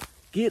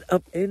 Get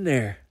up in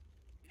there.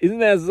 Isn't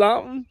that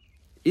something?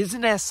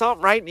 Isn't that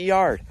something right in the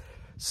yard?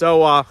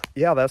 So,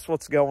 yeah, that's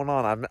what's going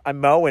on.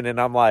 I'm mowing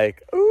and I'm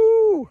like,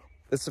 ooh.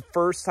 It's the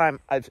first time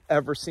I've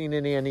ever seen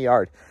any in the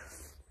yard.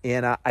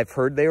 And I've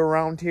heard they were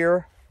around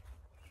here.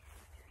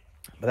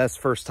 But that's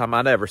the first time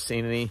I'd ever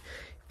seen any.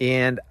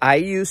 And I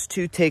used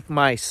to take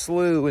my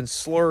slough and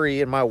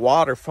slurry and my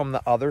water from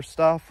the other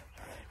stuff.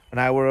 And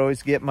I would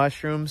always get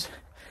mushrooms.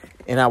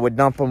 And I would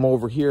dump them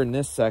over here in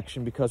this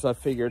section because I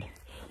figured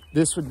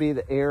this would be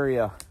the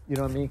area. You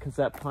know what I mean? Because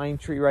that pine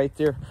tree right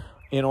there,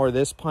 or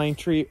this pine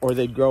tree, or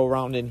they'd grow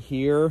around in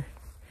here,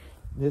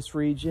 this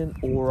region,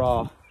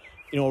 or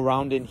you know,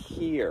 around in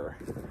here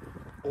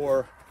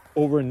or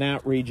over in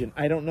that region.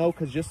 I don't know,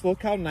 because just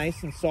look how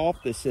nice and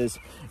soft this is.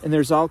 And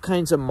there's all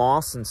kinds of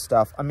moss and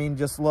stuff. I mean,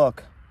 just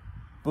look.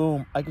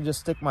 Boom. I can just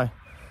stick my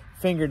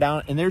finger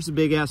down, and there's a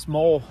big ass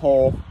mole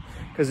hole,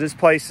 because this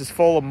place is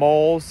full of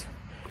moles,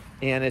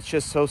 and it's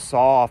just so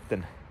soft,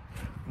 and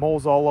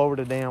moles all over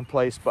the damn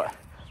place. But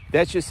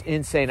that's just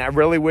insane. I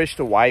really wish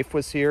the wife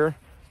was here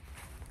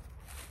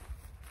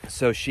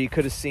so she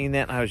could have seen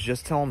that. And I was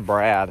just telling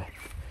Brad,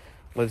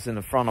 lives in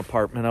the front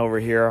apartment over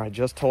here, I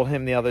just told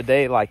him the other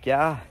day, like,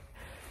 yeah,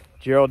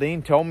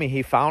 Geraldine told me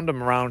he found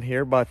them around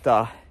here, but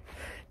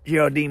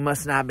Geraldine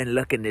must not have been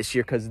looking this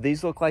year, because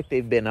these look like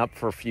they've been up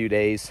for a few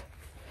days.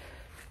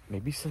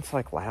 Maybe since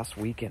like last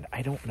weekend.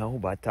 I don't know,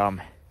 but I'm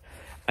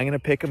going to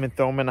pick them and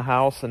throw them in the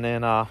house, and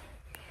then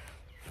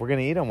we're going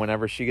to eat them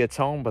whenever she gets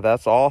home. But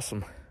that's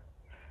awesome.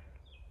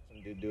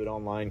 I'm going to do it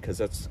online, because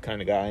that's the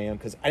kind of guy I am,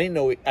 because I didn't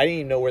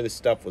even know where this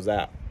stuff was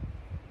at.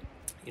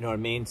 You know what I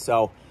mean?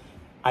 So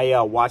I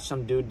watched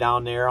some dude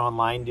down there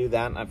online do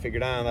that, and I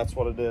figured, that's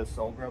what it is.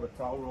 So I'll grab a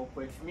towel real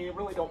quick. I mean, it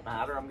really don't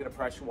matter. I'm going to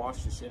pressure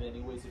wash the shit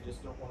anyways. I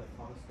just don't want a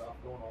ton of stuff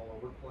going all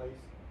over the place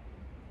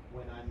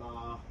when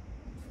I'm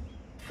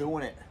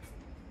doing it.